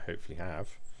 archers that I hopefully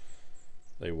have,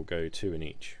 they will go 2 in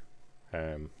each,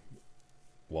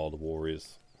 while the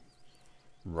warriors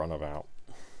run about.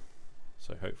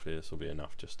 So hopefully this will be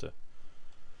enough just to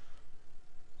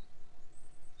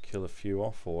kill a few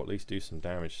off, or at least do some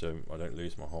damage so I don't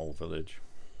lose my whole village.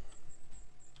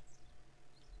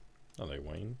 Hello,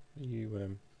 Wayne. Are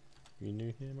you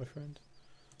new here, my friend?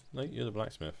 No, you're the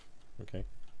blacksmith. Okay.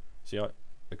 See, I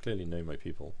clearly know my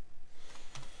people.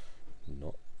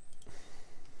 Not.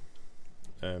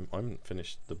 I haven't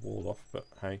finished the wall off, but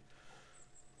hey,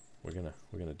 we're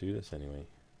gonna do this anyway.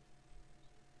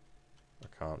 I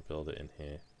can't build it in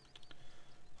here.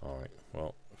 All right.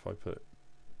 Well, if I put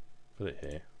it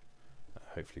here,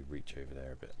 hopefully reach over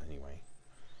there a bit anyway.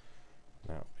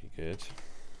 That would be good.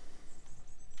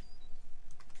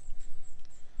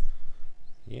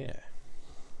 Yeah.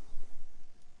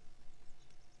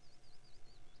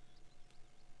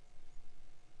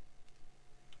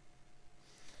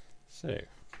 So,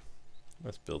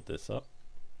 let's build this up.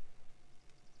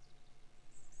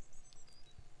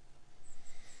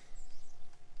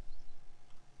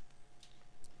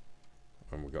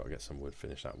 we've got to get some wood,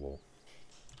 finish that wall.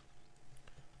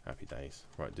 Happy days.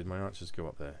 Right, did my archers go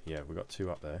up there? Yeah, we've got 2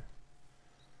 up there.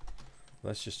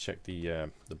 Let's just check the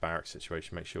barrack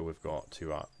situation, make sure we've got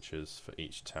 2 archers for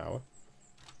each tower.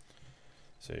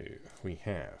 So we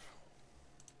have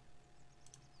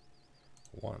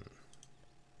 1.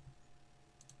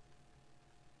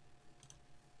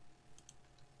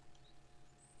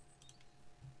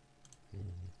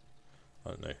 I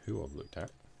don't know who I've looked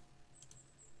at.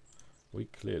 We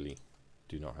clearly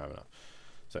do not have enough.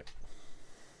 So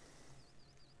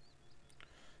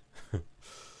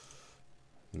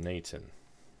Nathan.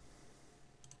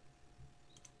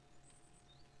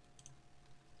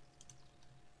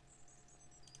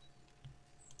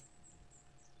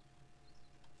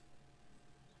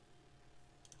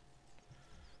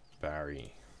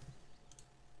 Barry.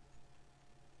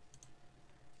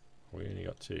 We only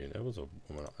got 2. There was a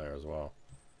woman up there as well.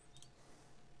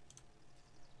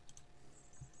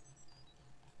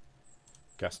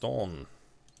 Gaston.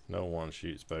 No one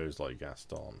shoots bows like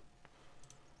Gaston.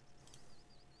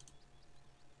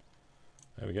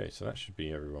 There we go. So that should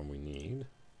be everyone we need.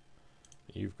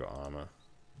 You've got armor.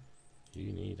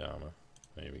 You need armor.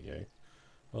 There we go.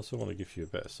 I also want to give you a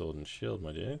better sword and shield,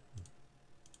 my dear.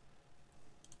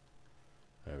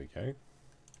 There we go.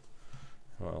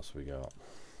 What else have we got?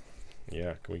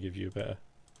 Yeah, can we give you a better? Have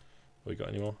we got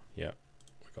any more? Yeah.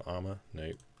 We got armor?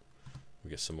 Nope. We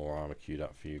get some more armor queued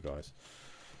up for you guys.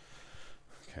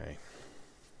 Okay.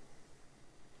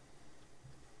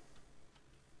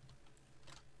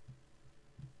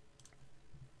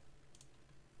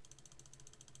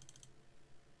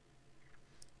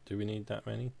 Do we need that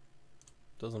many?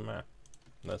 Doesn't matter.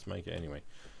 Let's make it anyway.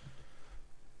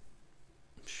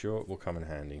 I'm sure it will come in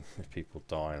handy. If people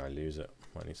die and I lose it,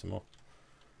 might need some more.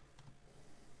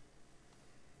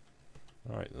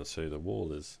 Alright, so the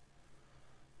wall is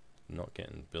not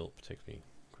getting built particularly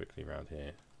quickly around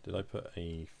here. Did I put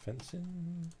a fence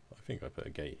in? I think I put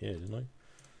a gate here, didn't I?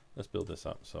 Let's build this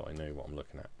up so I know what I'm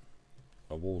looking at.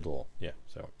 A wall door, yeah,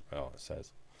 so, oh, it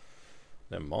says.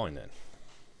 Never mind then.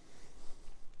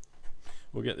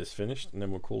 We'll get this finished and then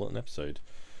we'll call it an episode.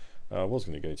 I was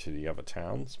going to go to the other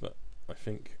towns, but I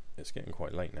think it's getting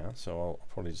quite late now, so I'll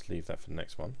probably just leave that for the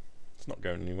next one. It's not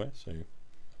going anywhere, so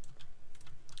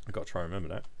I've got to try and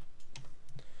remember that,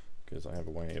 because I have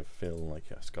a way of feeling like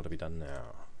it's got to be done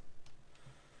now.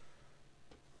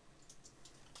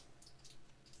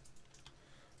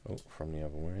 Oh, from the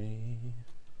other way.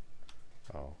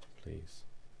 Oh, please.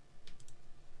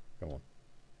 Go on.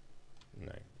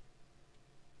 No.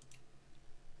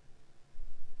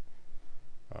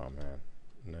 Oh man.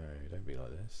 No, don't be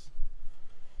like this.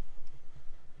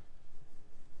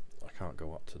 I can't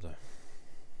go up to the...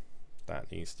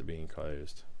 That needs to be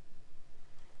enclosed.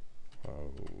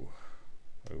 Oh.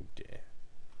 Oh dear.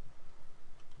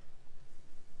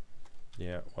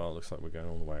 Yeah, well, it looks like we're going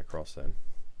all the way across then.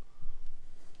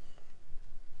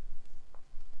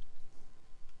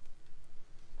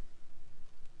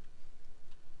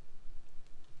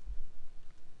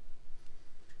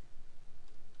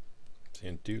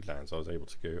 In Dudelands I was able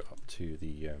to go up to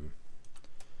the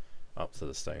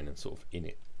stone and sort of in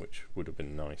it, which would have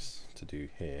been nice to do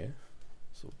here,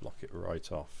 sort of block it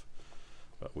right off,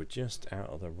 but we're just out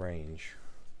of the range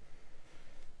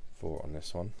for on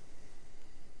this one.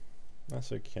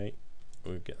 That's okay,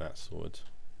 we'll get that sorted.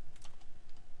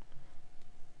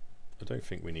 I don't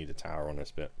think we need a tower on this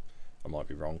bit. I might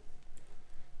be wrong.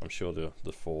 I'm sure the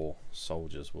 4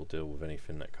 soldiers will deal with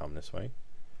anything that come this way,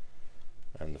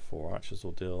 and the 4 archers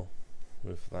will deal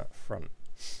with that front.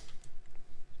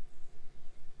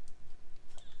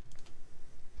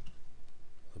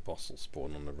 The boss will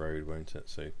spawn on the road, won't it?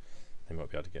 So they might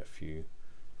be able to get a few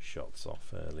shots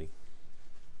off early.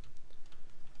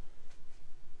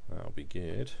 That'll be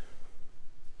good.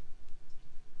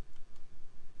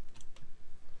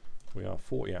 We are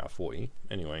 40 out of 40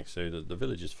 anyway, so the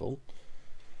village is full.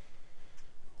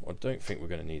 I don't think we're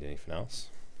going to need anything else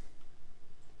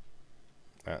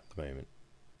at the moment.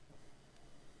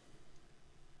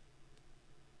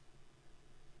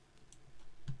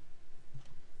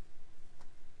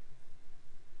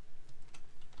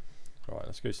 Alright,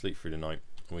 let's go sleep through the night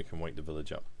and we can wake the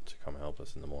village up to come help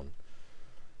us in the morning,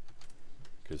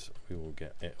 because we will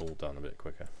get it all done a bit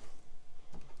quicker,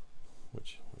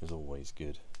 which is always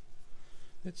good.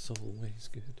 It's always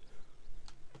good.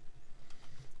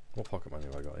 What pocket money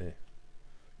have I got here?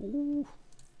 Ooh,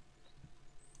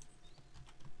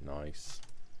 nice.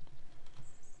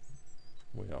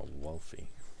 We are wealthy.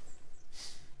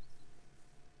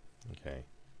 Okay.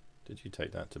 Did you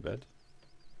take that to bed?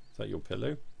 Is that your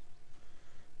pillow?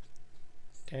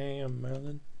 Damn,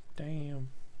 Merlin. Damn.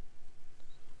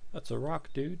 That's a rock,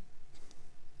 dude.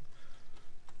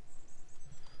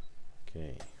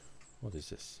 Okay, what is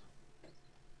this?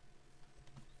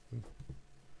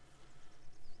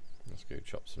 Let's go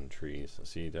chop some trees.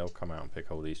 See, they'll come out and pick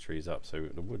all these trees up, so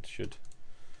the wood should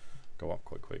go up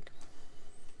quite quick.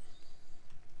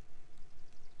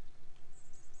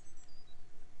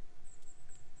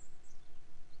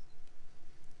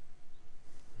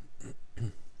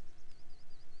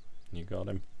 You got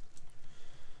him?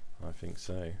 I think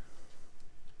so.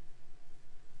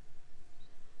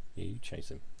 Yeah, you chase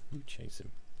him. You chase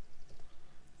him.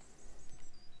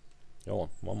 Go on,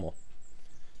 one more.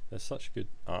 They're such good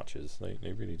archers. They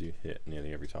really do hit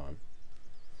nearly every time.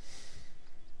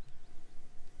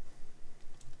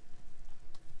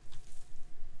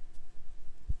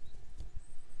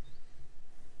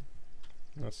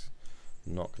 Let's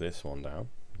knock this one down.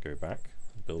 Go back,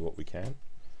 build what we can.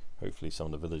 Hopefully some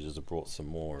of the villagers have brought some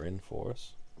more in for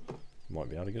us. Might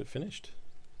be able to get it finished.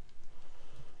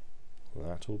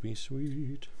 That'll be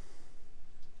sweet.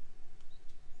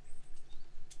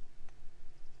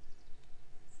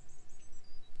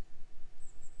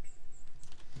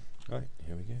 Right,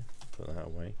 here we go. Put that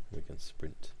away. We can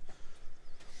sprint.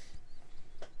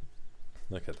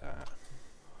 Look at that.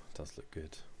 Does look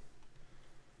good.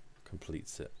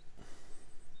 Completes it.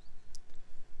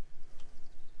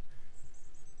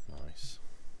 Nice.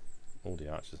 All the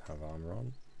archers have armor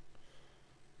on.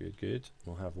 Good, good.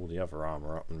 We'll have all the other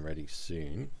armor up and ready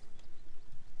soon.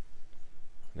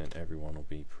 And then everyone will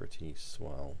be pretty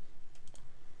swell.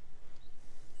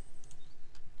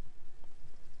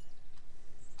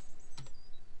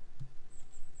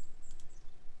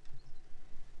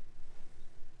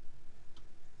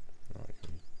 Right.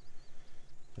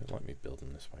 Don't like me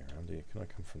building this way around, do you? Can I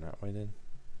come from that way then?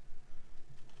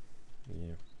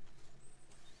 Yeah.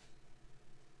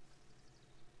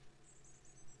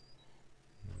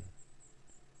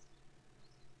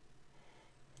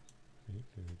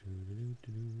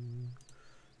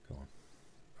 Go on.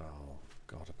 Oh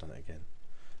god, I've done it again.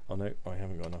 Oh no, I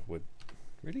haven't got enough wood.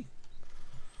 Really?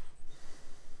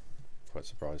 Quite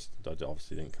surprised. I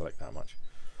obviously didn't collect that much.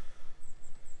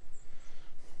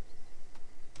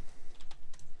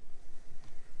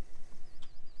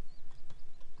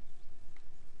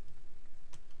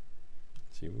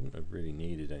 See, we wouldn't have really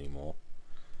needed any more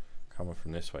coming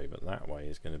from this way, but that way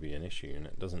is going to be an issue, and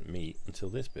it doesn't meet until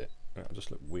this bit. It'll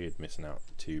just look weird missing out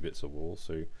 2 bits of wall,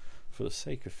 so for the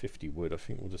sake of 50 wood I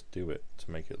think we'll just do it to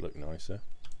make it look nicer.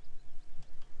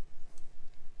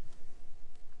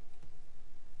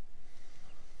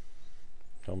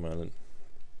 Come on, Merlin,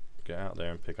 get out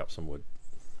there and pick up some wood.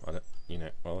 I don't, you know,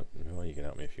 well you can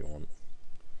help me if you want.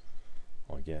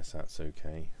 I guess that's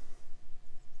okay.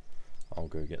 I'll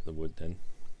go get the wood then.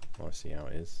 I see how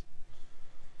it is.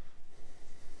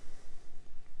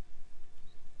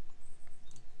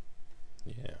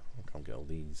 Yeah, I'll come get all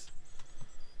these.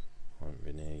 I haven't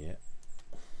been here yet.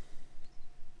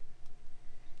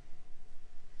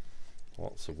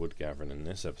 Lots of wood gathering in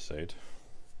this episode.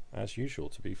 As usual,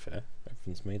 to be fair,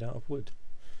 everything's made out of wood.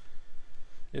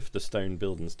 If the stone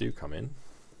buildings do come in,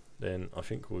 then I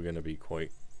think we're going to be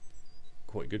quite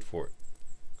good for it.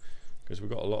 Because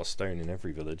we've got a lot of stone in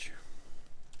every village.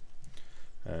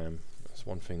 That's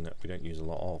one thing that we don't use a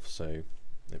lot of, so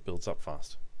it builds up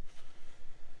fast.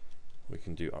 We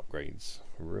can do upgrades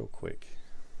real quick.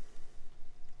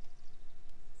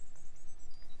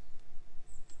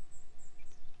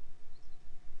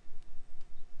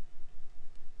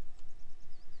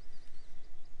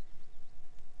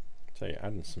 So yeah,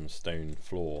 adding some stone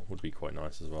floor would be quite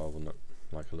nice as well, wouldn't it?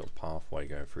 Like a little pathway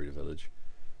going through the village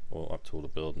or up to all the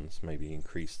buildings. Maybe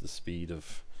increase the speed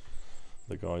of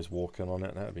the guys walking on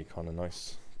it. That would be kind of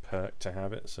nice perk to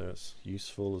have it, so it's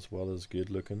useful as well as good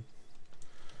looking.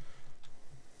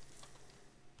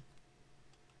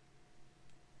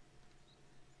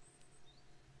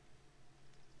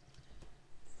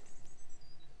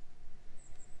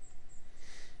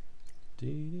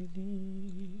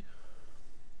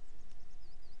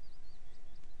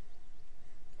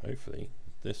 Hopefully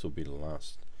this will be the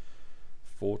last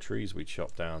 4 trees we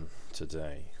chop down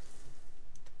today.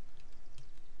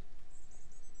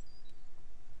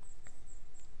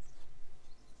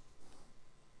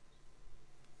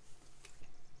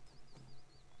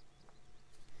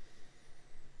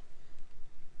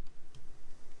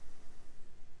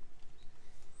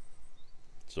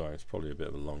 Sorry, it's probably a bit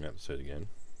of a long episode again.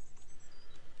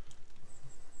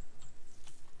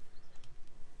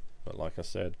 But like I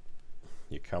said,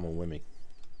 you're coming with me.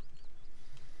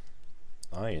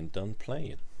 I ain't done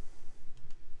playing.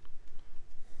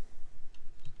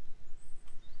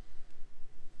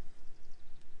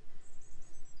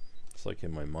 It's like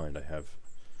in my mind I have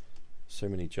so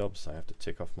many jobs I have to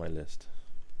tick off my list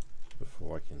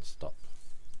before I can stop.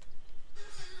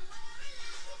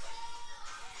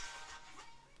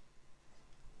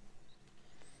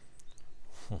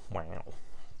 Wow.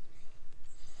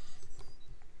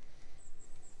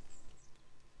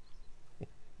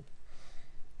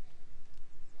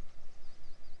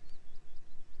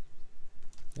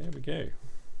 There we go.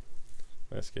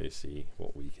 Let's go see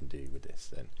what we can do with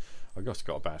this then. I've just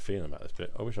got a bad feeling about this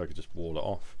bit. I wish I could just wall it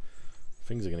off.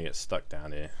 Things are going to get stuck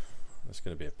down here. That's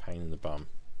going to be a pain in the bum.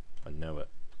 I know it.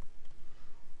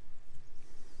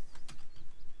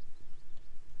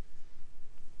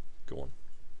 Go on.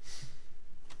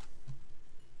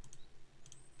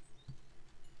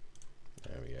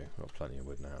 There we go. Got plenty of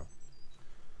wood now.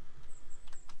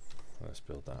 Let's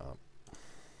build that up.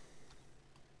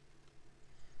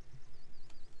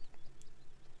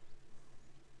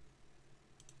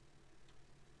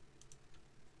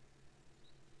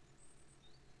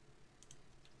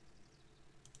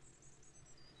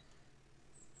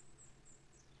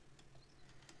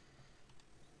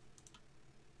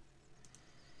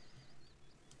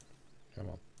 Come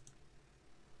on.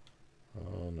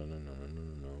 Oh, no, no, no, no, no,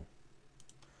 no.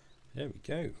 There we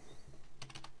go.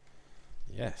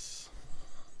 Yes.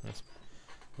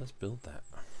 Let's build that.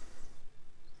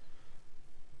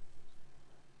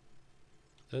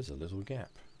 There's a little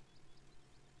gap.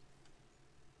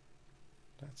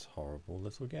 That's horrible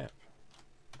little gap.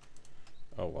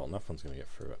 Oh well, nothing's going to get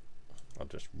through it. I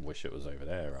just wish it was over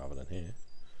there rather than here.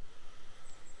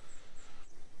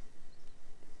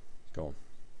 Go on.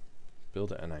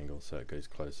 Build it at an angle so it goes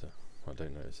closer. I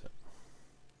don't notice it.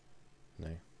 No.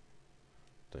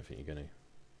 Don't think you're going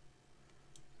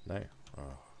to. No.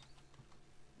 Oh.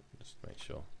 Just make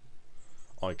sure.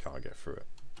 I can't get through it.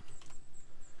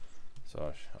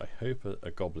 So I hope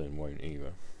a goblin won't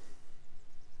either.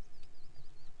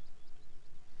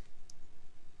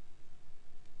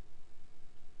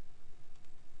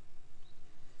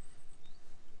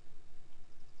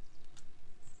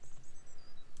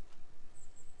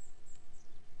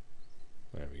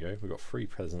 There we go. We've got 3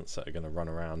 peasants that are going to run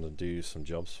around and do some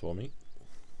jobs for me.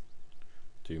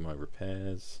 Do my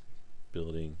repairs,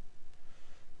 building.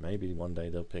 Maybe one day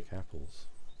they'll pick apples.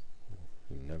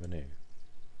 You never know.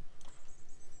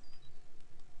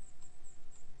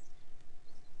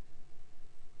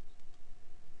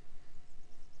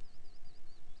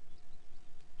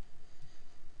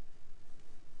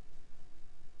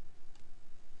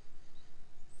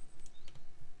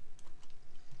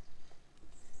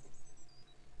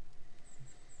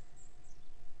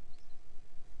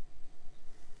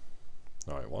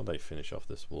 Alright, while they finish off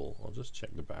this wall, I'll just check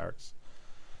the barracks.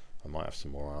 I might have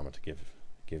some more armor to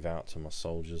give out to my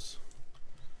soldiers.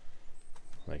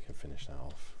 They can finish that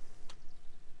off.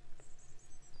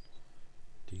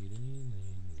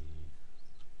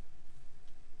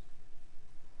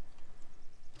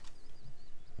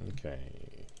 Okay.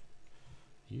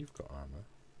 You've got armor.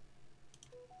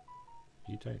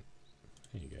 You don't.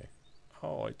 There you go.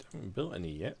 Oh, I haven't built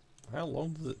any yet. How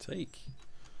long does it take?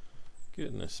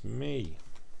 Goodness me.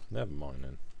 Never mind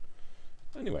then.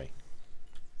 Anyway.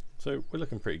 So we're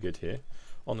looking pretty good here.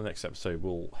 On the next episode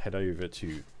we'll head over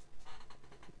to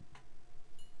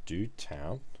Dude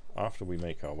Town. After we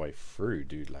make our way through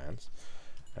Dude Lands,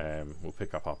 we'll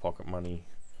pick up our pocket money,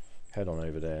 head on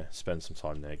over there, spend some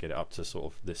time there, get it up to sort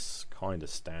of this kind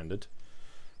of standard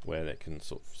where it can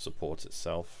sort of support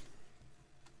itself.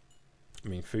 I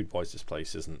mean, food wise this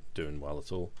place isn't doing well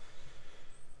at all,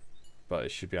 but it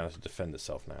should be able to defend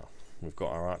itself now. We've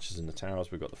got our archers in the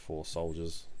towers, we've got the 4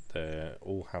 soldiers. They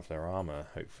all have their armor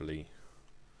hopefully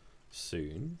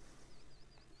soon.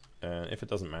 If it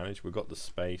doesn't manage, we've got the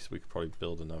space. We could probably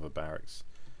build another barracks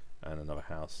and another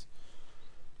house.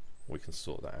 We can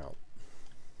sort that out.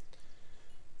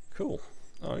 Cool.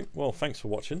 Alright, well, thanks for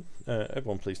watching.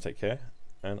 Everyone please take care,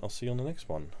 and I'll see you on the next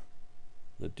one.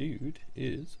 The dude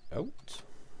is out.